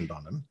conditioned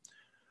on them,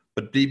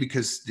 but B,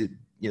 because the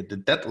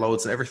debt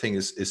loads and everything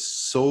is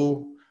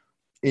so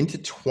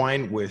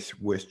intertwined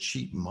with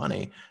cheap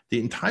money, the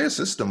entire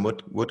system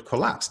would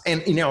collapse.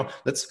 And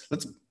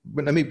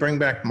let me bring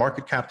back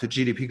market cap to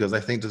GDP, because I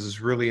think this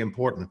is really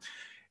important.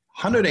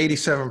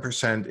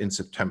 187% in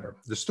September.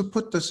 Just to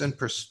put this in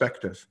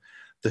perspective,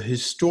 the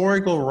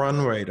historical run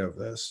rate of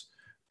this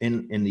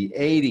in the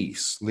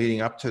 80s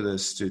leading up to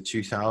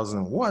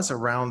 2000 was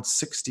around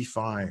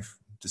 65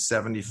 to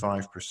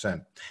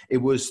 75%. It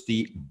was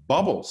the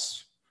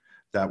bubbles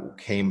that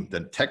came,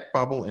 the tech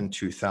bubble in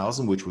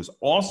 2000, which was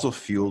also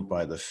fueled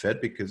by the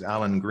Fed because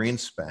Alan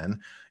Greenspan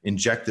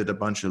injected a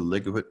bunch of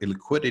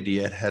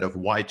liquidity ahead of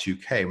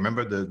Y2K.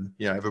 Remember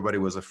everybody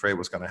was afraid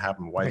what's going to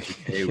happen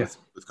Y2K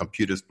with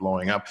computers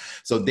blowing up.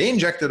 So they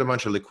injected a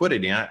bunch of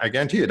liquidity. I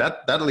guarantee you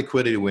that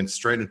liquidity went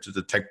straight into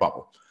the tech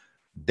bubble.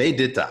 They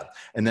did that.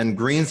 And then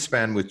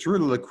Greenspan withdrew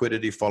the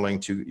liquidity following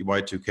to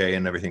Y2K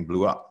and everything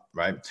blew up,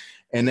 right?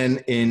 And then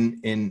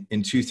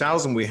in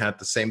 2000, we had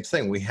the same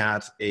thing. We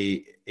had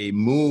a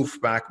move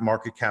back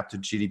market cap to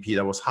GDP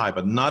that was high,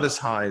 but not as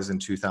high as in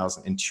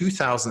 2000. In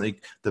 2000,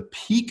 the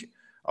peak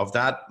of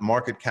that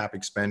market cap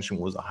expansion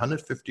was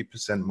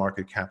 150%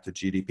 market cap to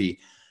GDP.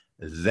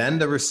 Then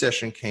the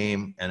recession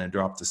came and it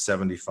dropped to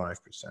 75%.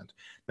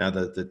 Now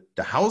the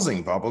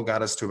housing bubble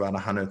got us to about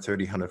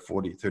 130,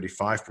 140,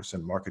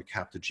 35% market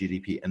cap to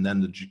GDP. And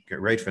then the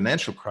great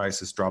financial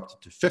crisis dropped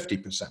it to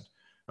 50%.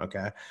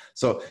 Okay.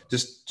 So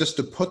just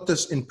to put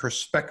this in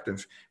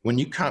perspective, when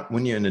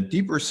you're in a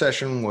deep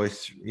recession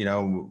with,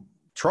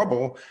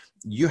 trouble,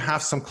 you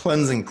have some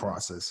cleansing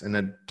process and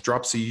it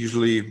drops you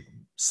usually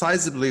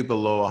sizably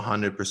below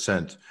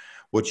 100%.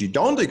 What you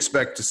don't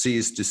expect to see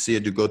is to see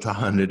it to go to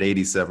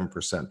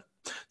 187%.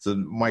 So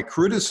my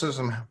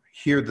criticism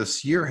here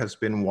this year has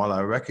been, while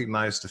I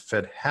recognize the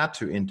Fed had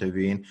to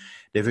intervene,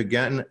 they've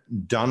again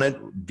done it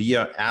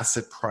via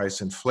asset price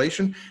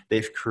inflation.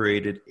 They've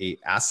created an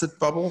asset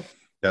bubble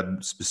that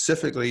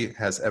specifically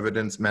has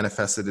evidence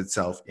manifested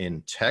itself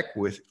in tech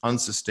with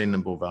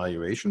unsustainable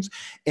valuations.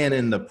 And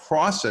in the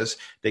process,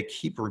 they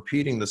keep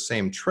repeating the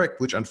same trick,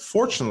 which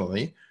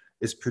unfortunately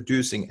is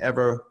producing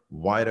ever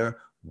wider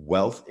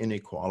wealth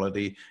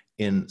inequality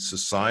in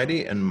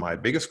society. And my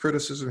biggest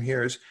criticism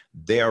here is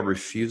they are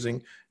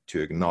refusing to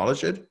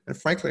acknowledge it, and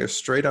frankly are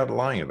straight out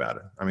lying about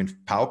it. I mean,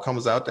 Powell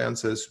comes out there and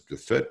says the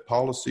Fed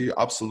policy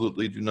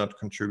absolutely do not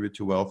contribute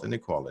to wealth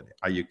inequality.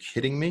 Are you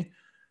kidding me?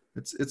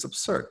 It's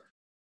absurd.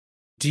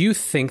 Do you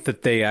think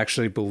that they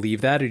actually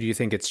believe that, or do you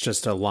think it's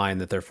just a line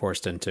that they're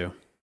forced into?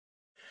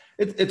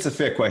 It's a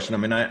fair question. I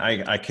mean,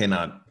 I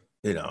cannot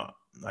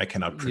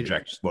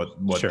project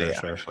what they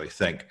actually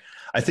think.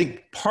 I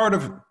think part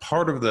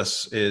of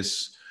this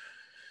is,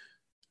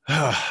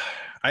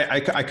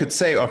 I could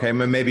say, okay,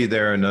 maybe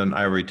they're in an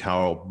ivory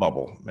tower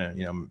bubble.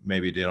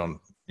 Maybe they don't,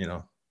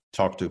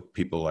 talk to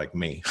people like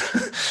me,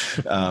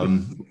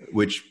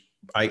 which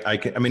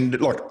I mean,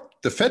 look.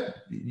 The Fed,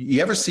 you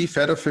ever see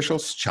Fed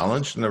officials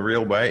challenged in a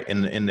real way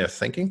in their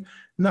thinking?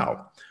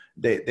 No.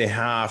 They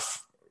have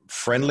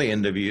friendly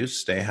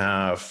interviews. They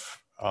have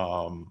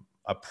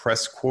a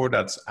press corps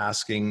that's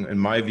asking, in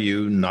my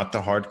view, not the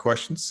hard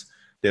questions.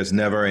 There's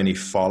never any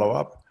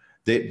follow-up.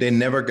 They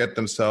never get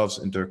themselves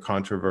into a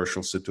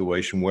controversial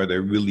situation where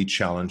they're really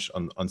challenged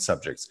on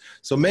subjects.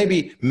 So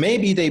maybe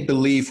they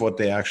believe what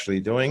they're actually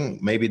doing.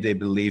 Maybe they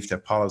believe their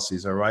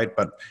policies are right,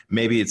 but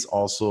maybe it's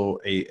also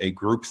a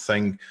group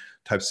thing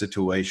type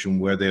situation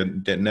where they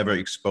never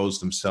expose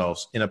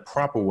themselves in a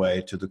proper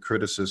way to the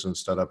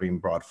criticisms that are being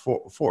brought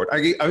forward. I'll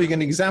give you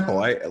an example.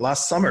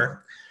 Last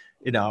summer,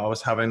 I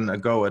was having a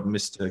go at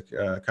Mr.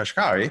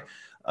 Kashkari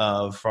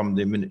from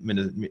the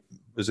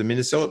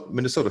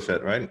Minnesota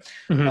Fed, right?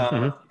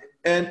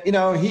 And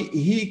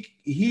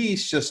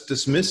he's just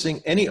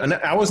dismissing any. And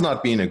I was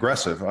not being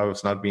aggressive. I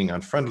was not being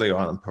unfriendly or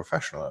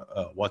unprofessional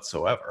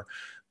whatsoever.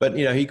 But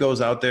he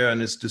goes out there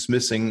and is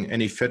dismissing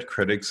any Fed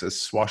critics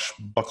as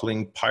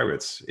swashbuckling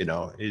pirates.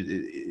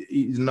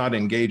 He's not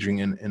engaging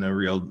in a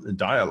real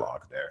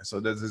dialogue there. So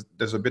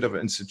there's a bit of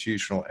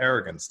institutional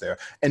arrogance there,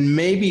 and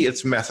maybe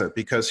it's method,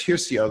 because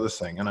here's the other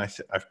thing, and I've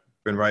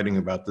been writing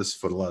about this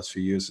for the last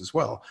few years as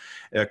well.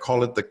 I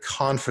call it the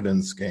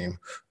confidence game,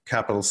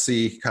 capital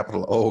C,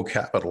 capital O,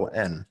 capital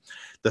N.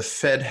 The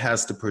Fed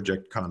has to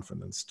project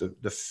confidence.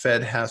 The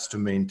Fed has to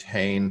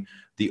maintain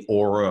the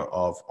aura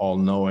of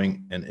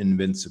all-knowing and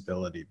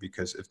invincibility,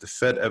 because if the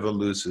Fed ever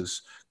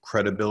loses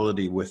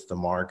credibility with the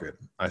market,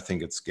 I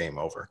think it's game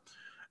over.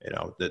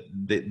 That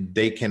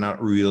they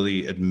cannot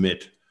really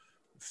admit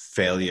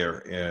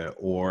failure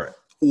or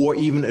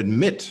even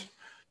admit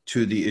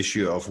to the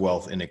issue of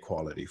wealth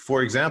inequality.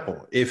 For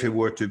example, if it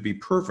were to be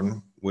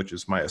proven, which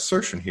is my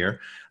assertion here,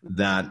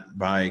 that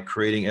by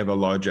creating ever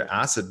larger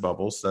asset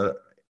bubbles that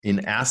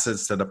in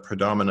assets that are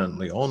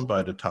predominantly owned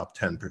by the top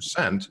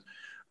 10%,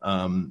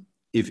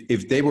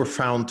 if they were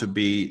found to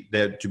be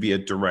a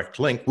direct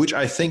link, which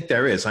I think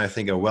there is, I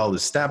think a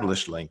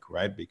well-established link,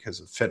 right? Because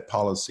of Fed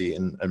policy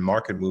and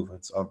market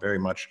movements are very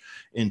much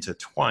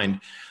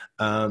intertwined,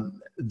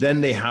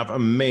 then they have a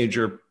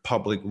major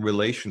public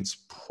relations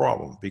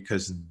problem,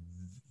 because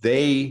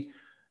they,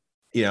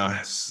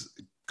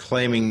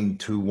 claiming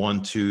to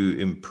want to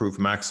improve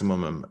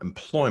maximum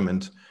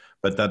employment,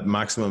 but that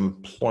maximum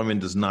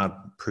employment does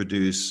not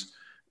produce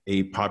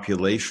a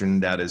population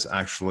that is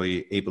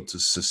actually able to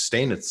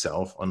sustain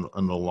itself on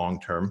the long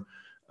term.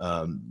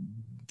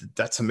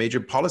 That's a major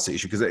policy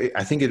issue, because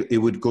I think it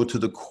would go to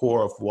the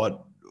core of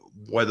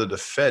whether the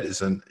Fed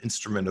is an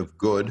instrument of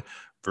good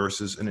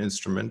versus an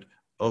instrument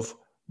of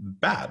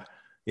bad.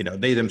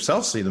 They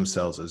themselves see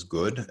themselves as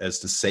good, as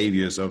the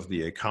saviors of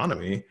the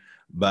economy.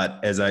 But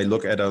as I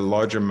look at a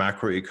larger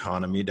macro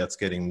economy that's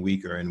getting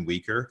weaker and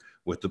weaker,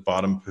 with the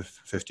bottom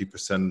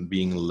 50%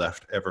 being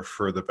left ever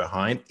further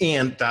behind,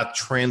 and that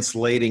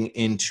translating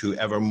into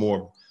ever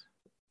more,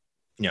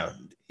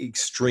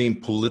 extreme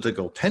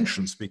political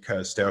tensions,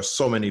 because there are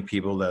so many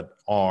people that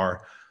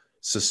are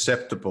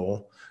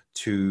susceptible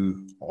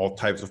to all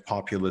types of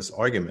populist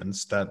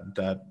arguments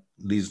that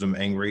leaves them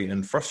angry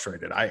and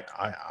frustrated.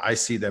 I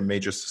see their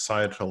major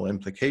societal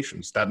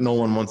implications that no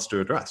one wants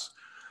to address.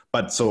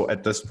 But so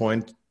at this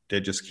point, they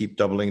just keep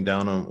doubling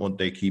down on what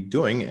they keep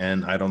doing.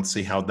 And I don't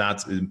see how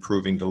that's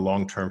improving the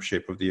long-term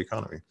shape of the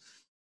economy.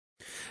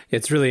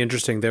 It's really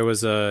interesting. There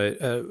was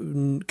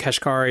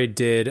Kashkari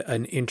did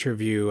an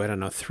interview, I don't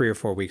know, 3 or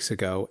 4 weeks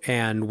ago.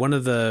 And one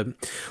of the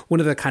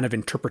kind of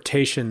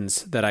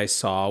interpretations that I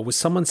saw was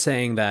someone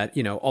saying that,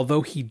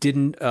 although he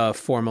didn't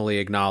formally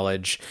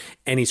acknowledge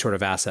any sort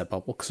of asset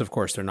bubble, because of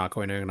course they're not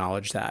going to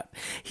acknowledge that,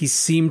 he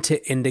seemed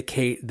to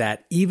indicate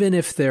that even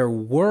if there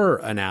were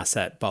an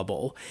asset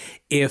bubble,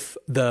 if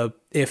the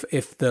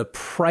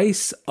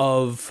price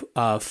of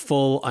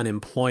full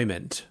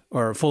unemployment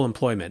or full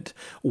employment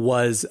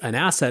was an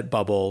asset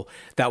bubble,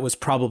 that was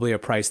probably a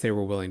price they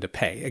were willing to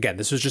pay. Again,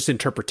 this was just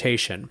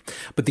interpretation.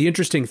 But the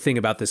interesting thing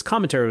about this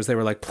commentary was they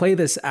were like, play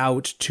this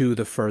out to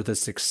the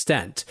furthest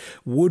extent.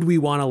 Would we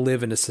want to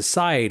live in a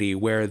society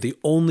where the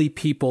only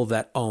people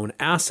that own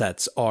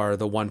assets are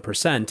the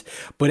 1%,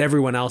 but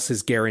everyone else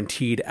is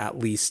guaranteed at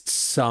least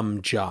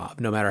some job,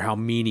 no matter how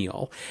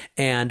menial?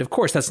 And of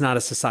course, that's not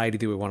a society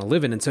that we want to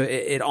live in. And so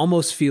it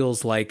almost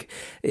feels like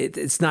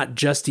it's not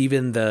just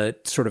even the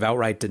sort of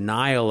outright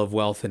denial of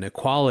wealth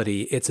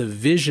inequality. It's a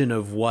vision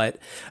of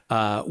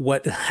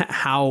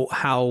how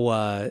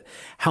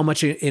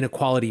much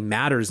inequality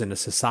matters in a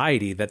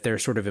society that they're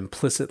sort of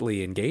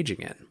implicitly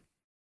engaging in.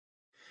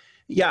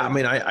 Yeah, I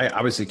mean, I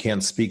obviously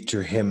can't speak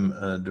to him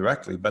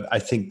directly, but I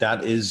think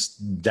that is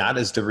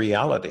the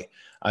reality.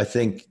 I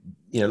think,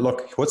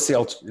 look,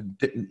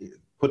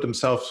 put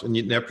themselves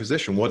in their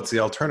position. What's the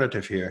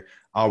alternative here?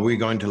 Are we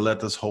going to let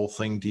this whole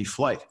thing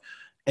deflate?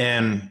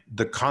 And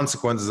the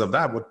consequences of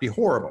that would be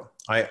horrible.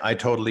 I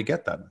totally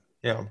get that.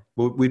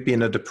 We'd be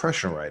in a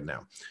depression right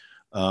now.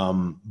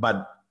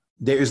 But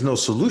there is no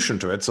solution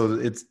to it. So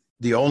it's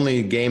the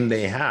only game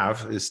they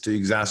have is to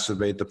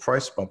exacerbate the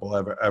price bubble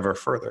ever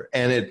further.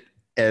 And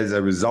as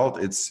a result,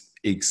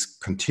 it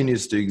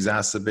continues to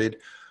exacerbate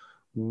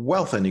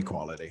wealth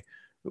inequality.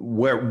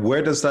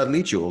 Where does that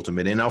lead you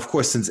ultimately? And of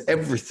course, since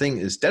everything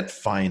is debt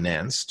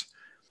financed,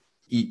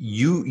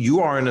 you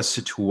are in a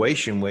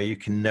situation where you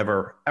can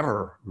never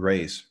ever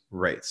raise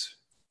rates.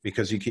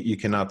 because you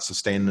cannot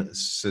sustain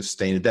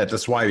a debt.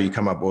 That's why you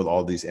come up with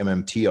all these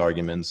MMT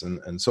arguments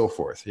and so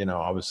forth.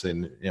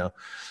 Obviously,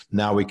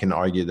 now we can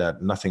argue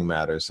that nothing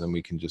matters and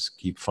we can just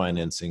keep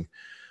financing,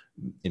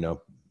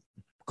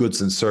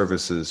 goods and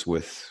services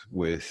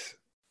with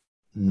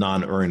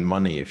non-earned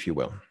money, if you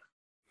will.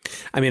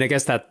 I mean, I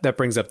guess that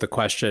brings up the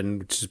question,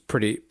 which is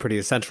pretty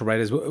essential, right?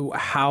 Is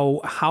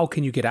how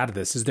can you get out of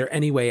this? Is there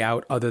any way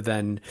out other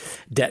than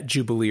debt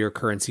jubilee or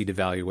currency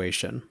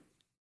devaluation?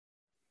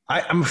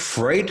 I'm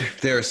afraid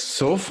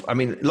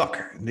look,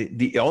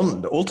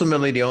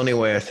 ultimately the only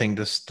way I think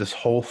this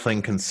whole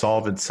thing can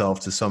solve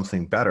itself to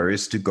something better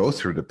is to go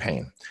through the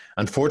pain.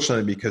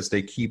 Unfortunately, because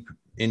they keep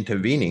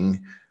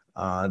intervening,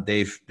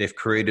 they've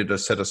created a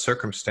set of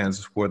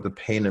circumstances where the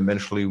pain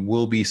eventually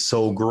will be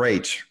so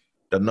great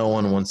that no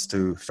one wants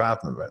to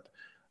fathom it.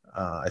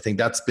 I think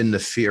that's been the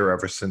fear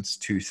ever since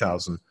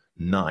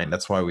 2009.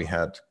 That's why we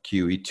had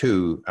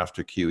QE2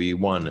 after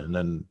QE1, and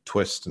then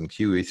twist and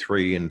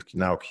QE3, and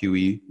now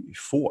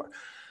QE4.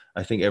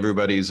 I think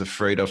everybody's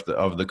afraid of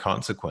the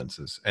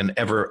consequences, and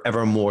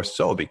ever more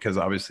so, because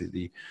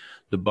obviously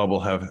the bubble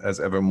has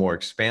ever more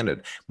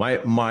expanded.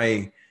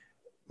 My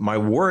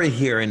worry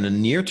here in the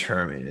near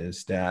term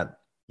is that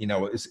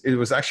it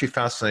was actually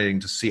fascinating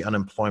to see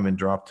unemployment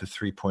drop to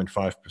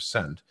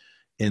 3.5%.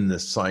 in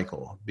this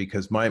cycle,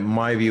 because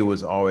my view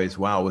was always,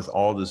 wow, with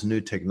all this new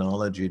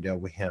technology that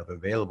we have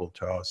available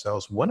to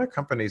ourselves, when are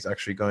companies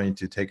actually going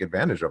to take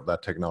advantage of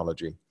that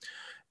technology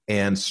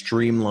and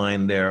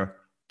streamline their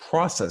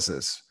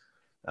processes?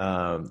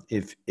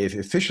 If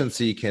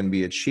efficiency can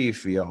be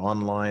achieved via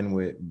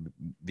online,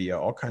 via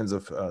all kinds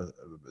of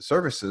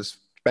services,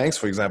 banks,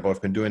 for example,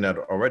 have been doing that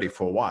already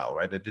for a while,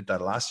 right? They did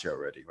that last year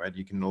already, right?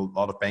 You can, a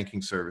lot of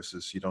banking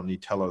services, you don't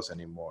need tellers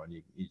anymore, and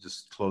you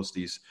just close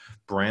these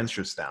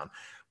branches down.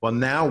 Well,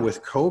 now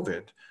with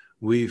COVID,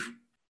 we've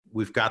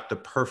got the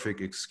perfect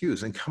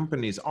excuse, and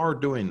companies are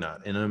doing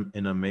that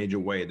in a major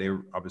way.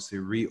 They're obviously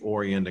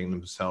reorienting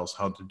themselves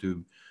how to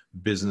do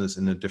business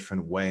in a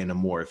different way, in a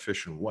more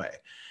efficient way.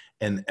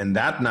 And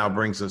that now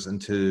brings us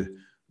into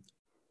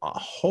a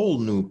whole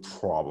new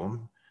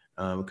problem,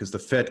 because the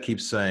Fed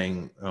keeps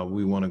saying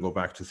we want to go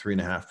back to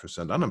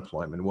 3.5%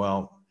 unemployment.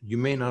 Well, you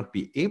may not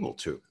be able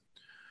to,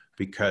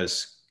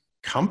 because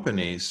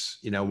companies,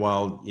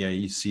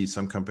 you see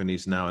some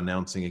companies now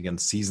announcing again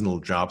seasonal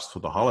jobs for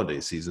the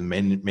holiday season,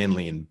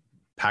 mainly in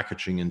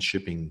packaging and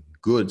shipping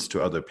goods to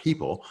other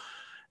people.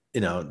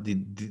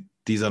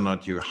 These are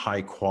not your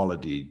high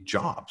quality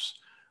jobs.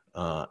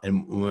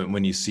 And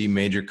when you see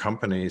major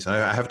companies,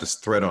 I have this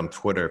thread on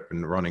Twitter,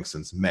 been running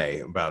since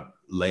May, about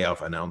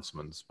layoff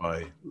announcements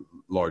by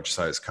large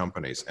size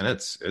companies. And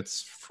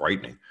it's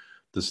frightening.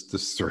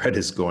 This thread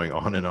is going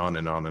on and on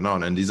and on and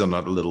on. And these are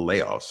not little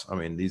layoffs. I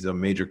mean, these are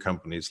major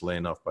companies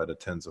laying off by the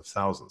tens of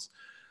thousands.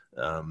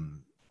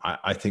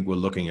 I think we're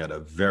looking at a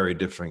very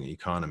different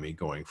economy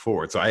going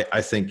forward. So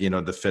I think,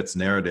 the Fed's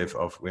narrative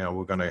of,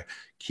 we're going to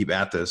keep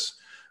at this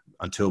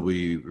until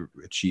we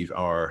achieve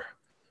our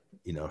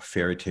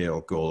fairy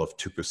tale goal of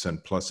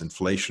 2% plus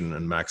inflation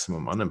and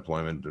maximum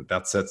unemployment,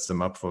 that sets them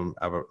up for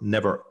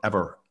never,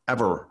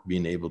 ever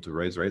being able to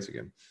raise rates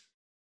again.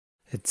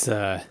 That's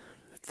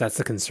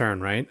the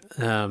concern, right?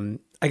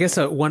 I guess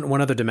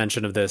one other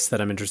dimension of this that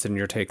I'm interested in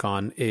your take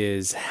on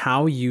is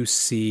how you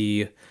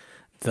see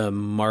the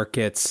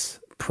markets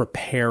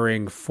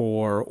preparing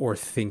for or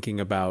thinking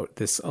about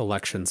this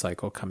election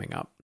cycle coming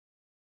up.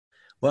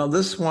 Well,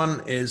 this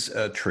one is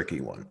a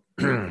tricky one.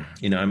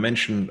 I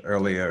mentioned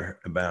earlier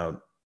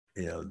about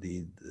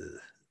the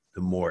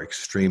more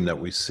extreme that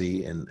we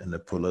see in the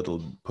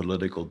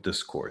political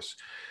discourse.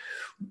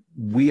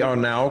 We are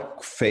now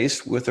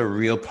faced with a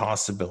real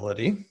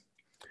possibility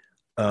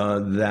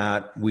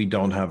that we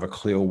don't have a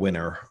clear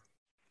winner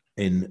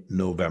in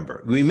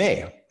November. We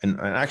may, and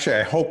actually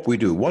I hope we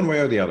do, one way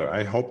or the other.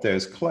 I hope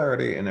there's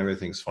clarity and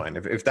everything's fine.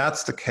 If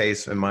that's the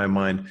case, in my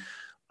mind,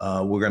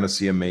 we're going to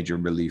see a major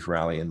relief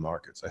rally in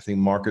markets. I think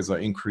markets are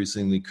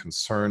increasingly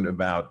concerned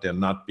about there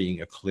not being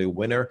a clear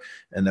winner,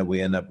 and that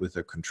we end up with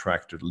a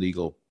contracted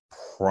legal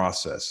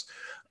process.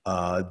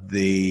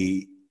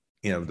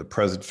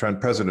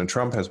 President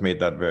Trump has made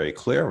that very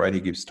clear, right?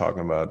 He keeps talking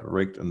about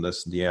rigged and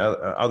this and the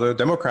other.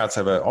 Democrats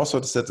have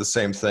also said the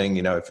same thing.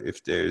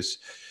 If there's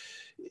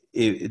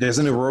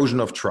an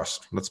erosion of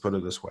trust, let's put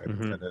it this way.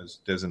 Mm-hmm.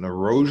 There's an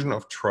erosion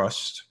of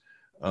trust,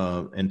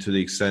 and to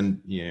the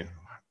extent,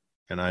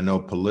 and I know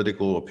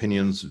political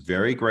opinions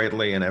vary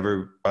greatly, and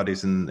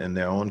everybody's in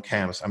their own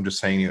camps. I'm just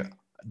saying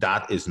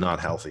that is not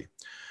healthy.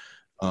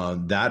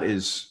 That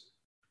is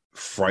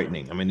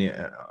frightening. I mean,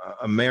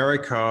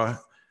 America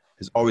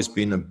has always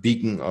been a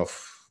beacon of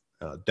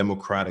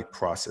democratic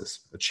process,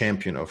 a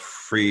champion of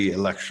free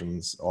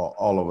elections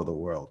all over the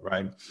world,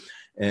 right?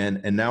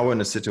 And now we're in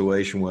a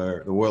situation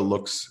where the world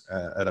looks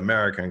at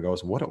America and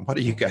goes, what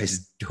are you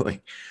guys doing?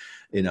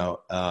 And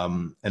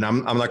I'm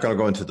not going to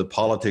go into the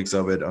politics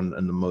of it and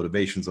the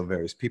motivations of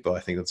various people. I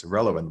think that's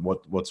irrelevant.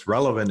 What's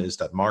relevant is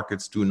that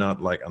markets do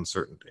not like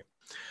uncertainty.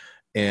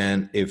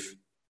 And if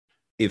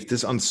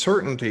this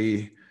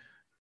uncertainty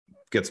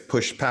gets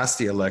pushed past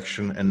the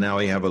election, and now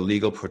you have a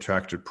legal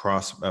protracted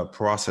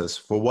process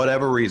for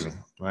whatever reason,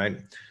 right?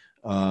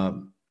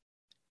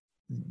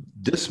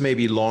 This may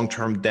be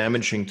long-term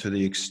damaging to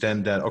the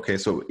extent that, okay,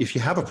 so if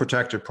you have a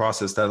protracted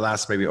process that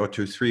lasts maybe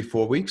 2, 3,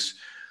 4 weeks,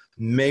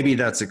 maybe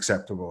that's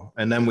acceptable.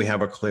 And then we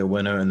have a clear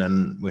winner, and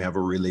then we have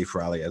a relief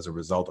rally as a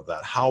result of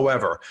that.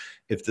 However,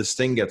 if this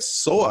thing gets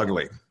so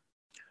ugly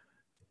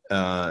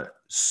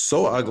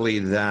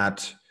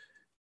that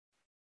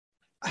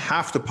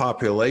half the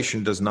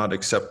population does not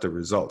accept the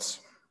results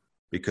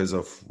because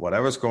of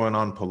whatever's going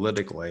on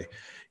politically,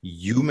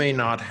 you may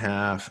not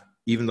have,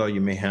 even though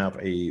you may have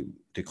a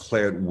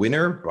declared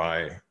winner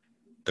by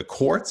the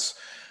courts,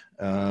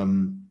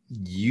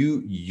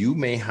 you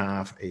may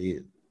have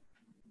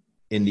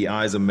in the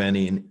eyes of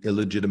many, an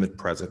illegitimate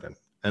president.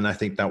 And I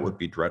think that would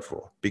be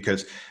dreadful,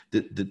 because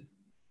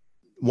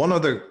one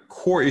of the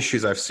core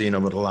issues I've seen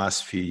over the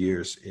last few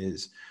years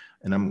is,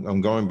 and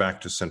I'm going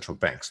back to central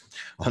banks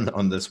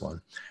on this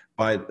one,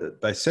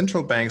 by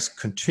central banks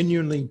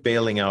continually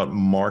bailing out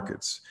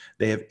markets,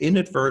 they have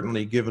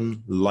inadvertently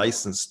given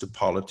license to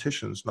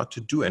politicians not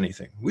to do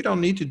anything. We don't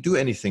need to do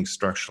anything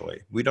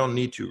structurally. We don't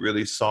need to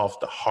really solve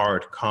the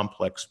hard,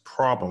 complex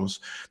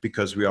problems,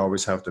 because we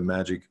always have the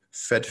magic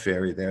Fed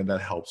fairy there that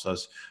helps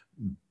us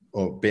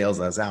or bails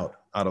us out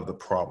of the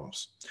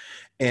problems.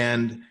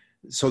 And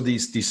so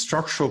these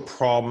structural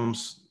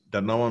problems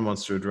that no one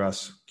wants to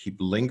address keep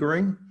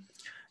lingering.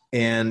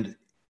 And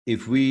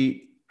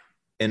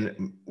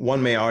and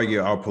one may argue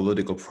our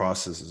political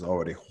process is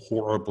already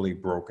horribly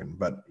broken,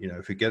 but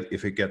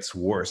if it gets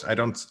worse, I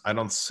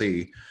don't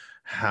see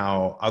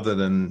how, other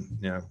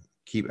than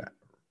keep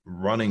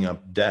running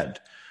up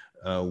debt,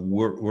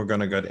 we're going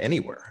to get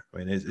anywhere. I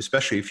mean,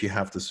 especially if you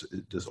have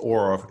this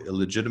aura of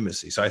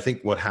illegitimacy. So I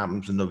think what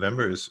happens in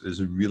November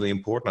is really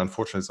important.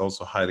 Unfortunately, it's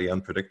also highly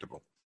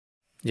unpredictable.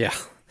 Yeah,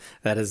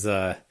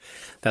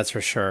 that's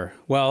for sure.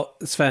 Well,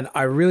 Sven,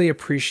 I really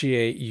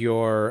appreciate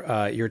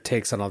your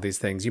takes on all these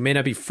things. You may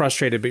not be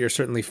frustrated, but you're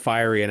certainly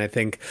fiery. And I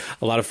think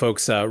a lot of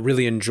folks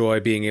really enjoy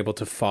being able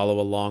to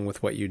follow along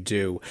with what you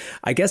do.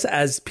 I guess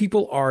as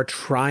people are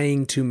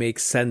trying to make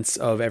sense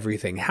of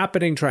everything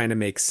happening, trying to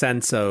make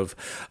sense of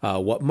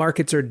what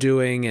markets are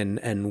doing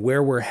and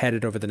where we're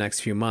headed over the next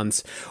few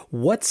months,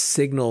 what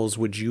signals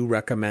would you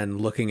recommend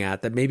looking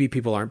at that maybe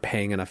people aren't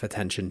paying enough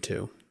attention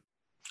to?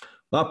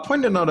 I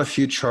pointed out a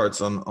few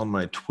charts on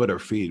my Twitter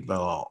feed,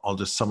 but I'll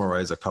just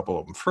summarize a couple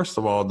of them. First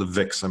of all, the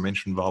VIX. I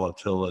mentioned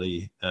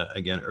volatility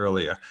again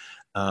earlier.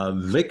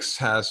 VIX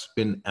has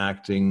been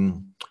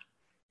acting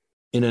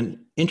in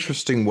an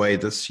interesting way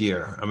this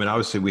year. I mean,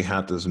 obviously, we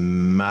had this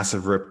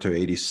massive rip to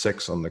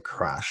 86 on the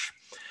crash.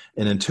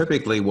 And then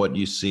typically what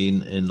you've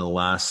seen in the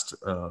last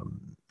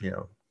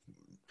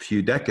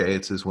few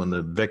decades is when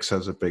the VIX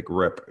has a big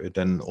rip, it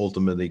then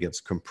ultimately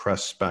gets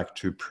compressed back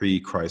to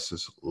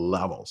pre-crisis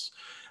levels.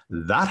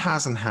 That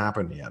hasn't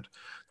happened yet.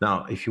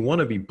 Now, if you want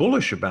to be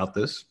bullish about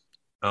this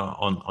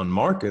on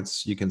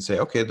markets, you can say,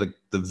 okay, the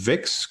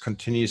VIX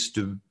continues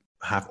to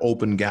have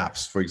open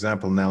gaps. For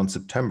example, now in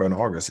September and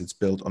August, it's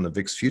built on the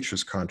VIX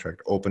futures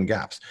contract, open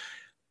gaps.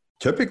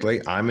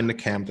 Typically, I'm in the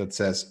camp that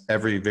says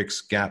every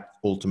VIX gap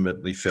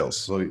ultimately fills.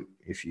 So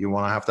if you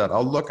want to have that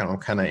outlook, and I'm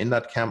kind of in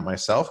that camp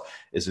myself,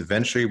 is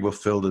eventually we'll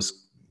fill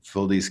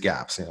these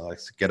gaps. Like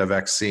get a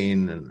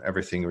vaccine and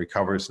everything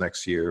recovers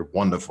next year.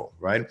 Wonderful,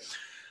 right?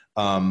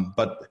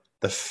 But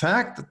the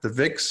fact that the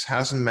VIX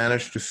hasn't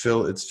managed to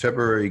fill its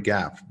February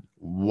gap,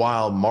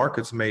 while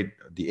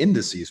the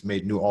indices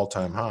made new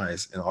all-time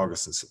highs in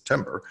August and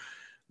September,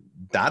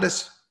 that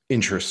is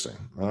interesting,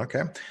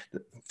 okay?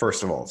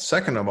 First of all.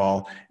 Second of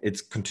all,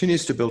 it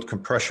continues to build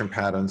compression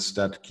patterns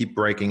that keep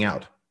breaking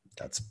out.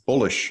 That's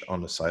bullish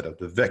on the side of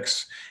the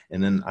VIX.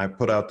 And then I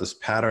put out this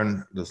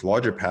pattern, this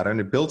larger pattern.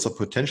 It builds a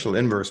potential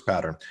inverse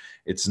pattern.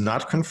 It's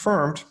not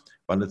confirmed,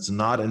 but it's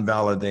not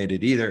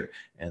invalidated either.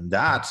 And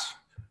that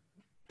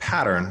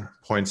pattern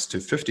points to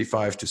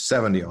 55 to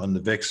 70 on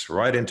the VIX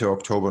right into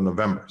October,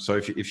 November. So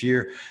if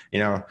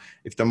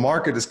the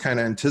market is kind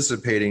of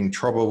anticipating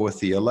trouble with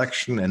the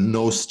election and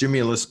no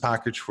stimulus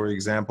package, for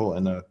example,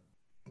 and a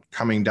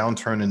coming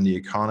downturn in the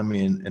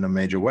economy in a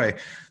major way,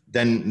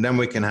 then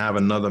we can have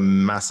another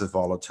massive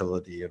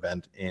volatility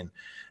event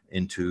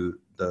into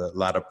the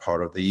latter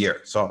part of the year.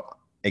 So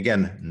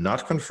again,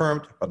 not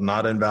confirmed, but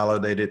not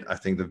invalidated. I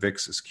think the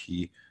VIX is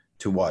key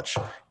to watch.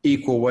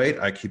 Equal weight,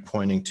 I keep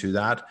pointing to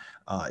that.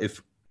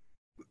 If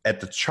at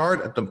the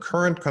chart, at the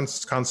current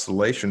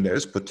constellation, there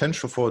is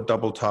potential for a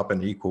double top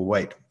and equal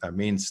weight. That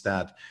means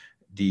that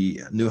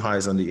the new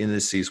highs on the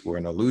indices were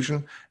an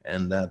illusion,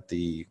 and that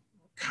the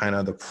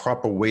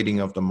proper weighting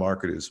of the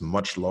market is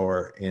much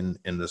lower in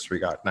this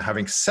regard. Now,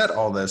 having said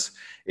all this,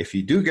 if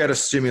you do get a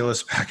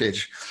stimulus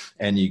package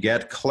and you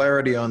get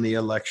clarity on the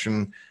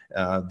election,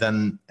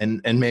 then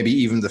maybe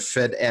even the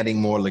Fed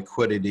adding more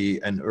liquidity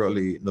in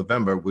early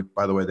November, which,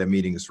 by the way, their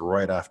meeting is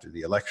right after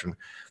the election,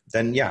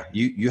 then yeah,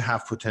 you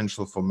have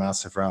potential for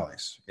massive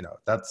rallies.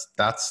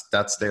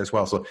 That's there as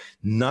well. So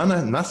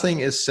nothing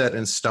is set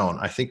in stone.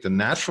 I think the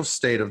natural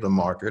state of the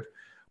market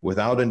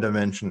without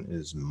intervention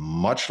is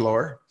much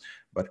lower,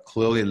 but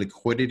clearly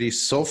liquidity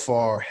so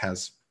far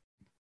has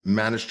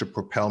managed to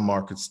propel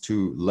markets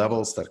to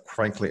levels that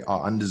frankly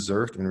are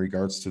undeserved in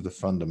regards to the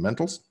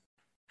fundamentals.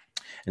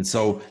 And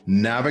so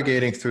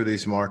navigating through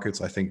these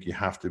markets, I think you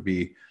have to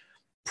be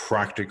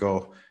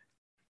practical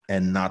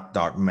and not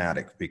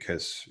dogmatic,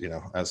 because,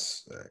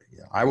 as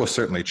I was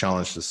certainly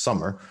challenged this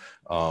summer,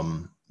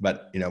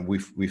 but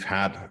we've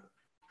had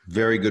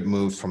very good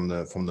moves from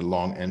the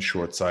long and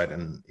short side,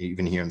 and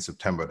even here in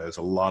September, there's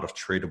a lot of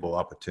tradable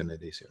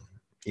opportunities here.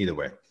 Either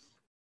way.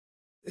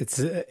 It's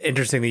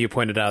interesting that you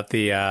pointed out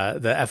the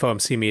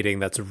FOMC meeting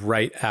that's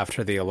right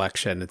after the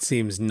election. It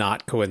seems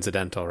not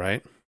coincidental,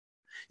 right?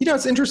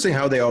 It's interesting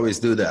how they always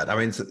do that. I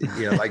mean,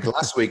 like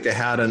last week, they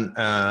had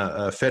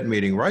a Fed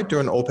meeting right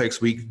during OPEX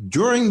week,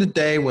 during the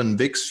day when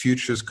VIX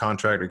futures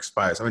contract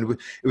expires. I mean,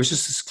 it was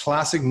just this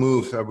classic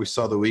move that we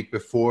saw the week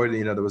before.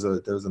 There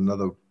was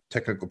another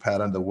technical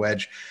pattern, the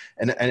wedge,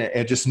 and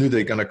I just knew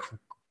they're going to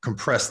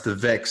compress the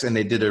VIX, and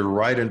they did it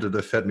right into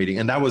the Fed meeting,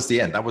 and that was the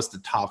end. That was the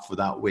top for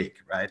that week,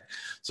 right?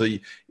 So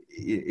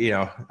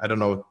I don't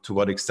know to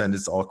what extent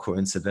it's all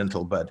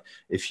coincidental, but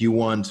if you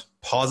want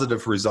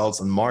positive results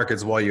in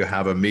markets while you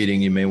have a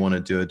meeting, you may want to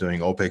do it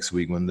during OPEX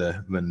week when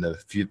the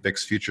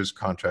VIX futures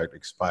contract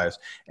expires.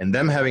 And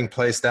them having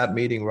placed that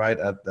meeting right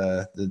at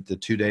the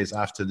 2 days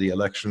after the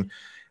election,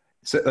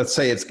 so let's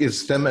say it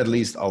gives them at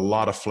least a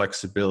lot of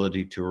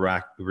flexibility to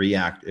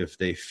react if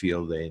they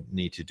feel they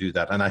need to do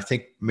that. And I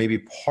think maybe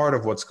part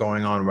of what's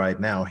going on right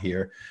now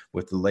here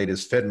with the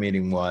latest Fed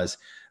meeting was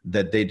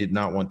that they did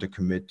not want to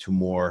commit to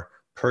more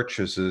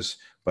purchases,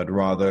 but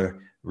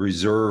rather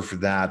reserve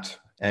that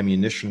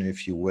ammunition,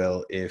 if you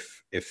will,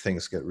 if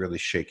things get really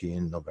shaky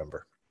in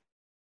November.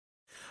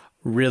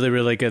 Really,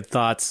 really good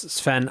thoughts.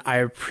 Sven, I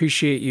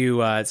appreciate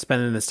you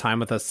spending this time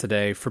with us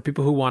today. For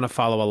people who want to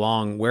follow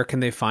along, where can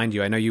they find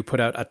you? I know you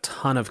put out a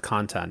ton of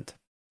content.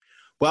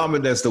 Well,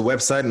 there's the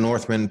website,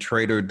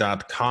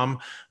 northmantrader.com.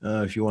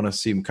 If you want to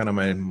see kind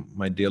of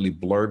my daily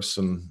blurbs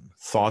and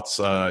thoughts,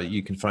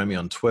 you can find me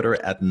on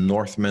Twitter at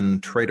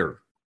NorthmanTrader.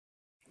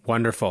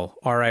 Wonderful.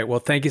 All right. Well,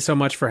 thank you so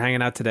much for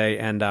hanging out today,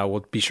 and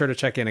we'll be sure to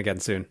check in again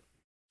soon.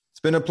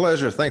 It's been a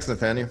pleasure. Thanks,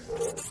 Nathaniel.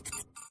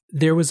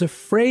 There was a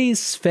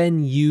phrase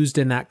Sven used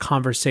in that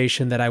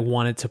conversation that I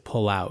wanted to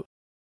pull out.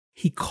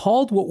 He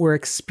called what we're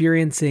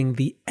experiencing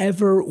the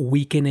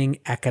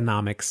ever-weakening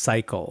economic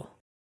cycle.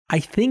 I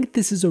think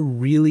this is a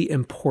really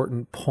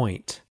important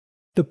point.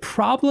 The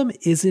problem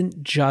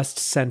isn't just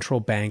central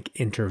bank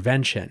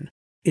intervention.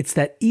 It's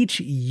that each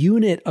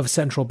unit of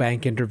central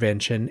bank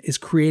intervention is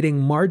creating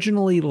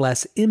marginally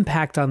less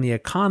impact on the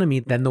economy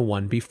than the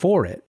one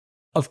before it.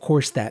 Of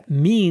course, that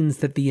means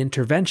that the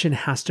intervention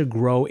has to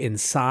grow in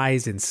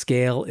size, in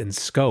scale, in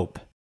scope.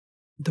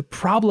 The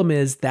problem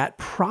is that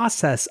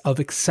process of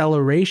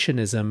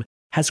accelerationism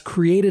has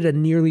created a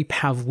nearly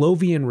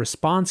Pavlovian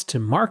response to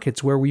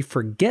markets where we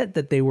forget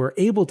that they were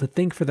able to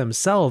think for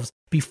themselves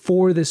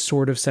before this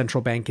sort of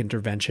central bank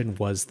intervention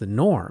was the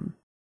norm.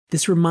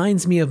 This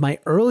reminds me of my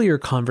earlier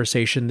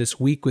conversation this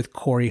week with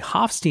Corey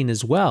Hofstein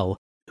as well,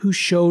 who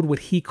showed what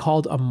he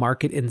called a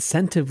market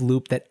incentive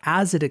loop that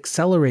as it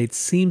accelerates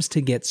seems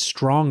to get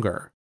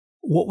stronger.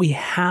 What we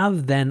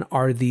have then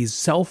are these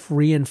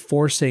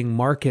self-reinforcing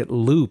market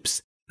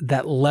loops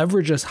that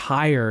leverage us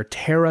higher,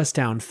 tear us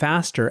down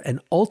faster,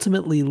 and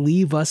ultimately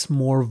leave us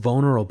more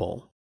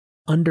vulnerable.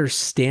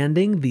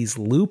 Understanding these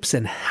loops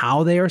and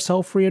how they are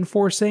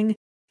self-reinforcing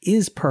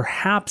is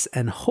perhaps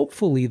and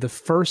hopefully the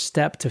first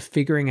step to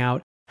figuring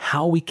out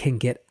how we can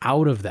get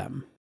out of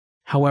them.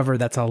 However,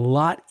 that's a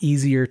lot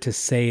easier to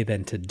say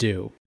than to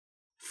do.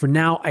 For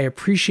now, I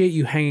appreciate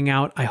you hanging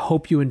out. I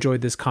hope you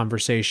enjoyed this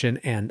conversation.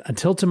 And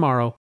until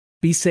tomorrow,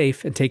 be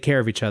safe and take care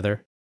of each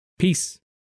other. Peace.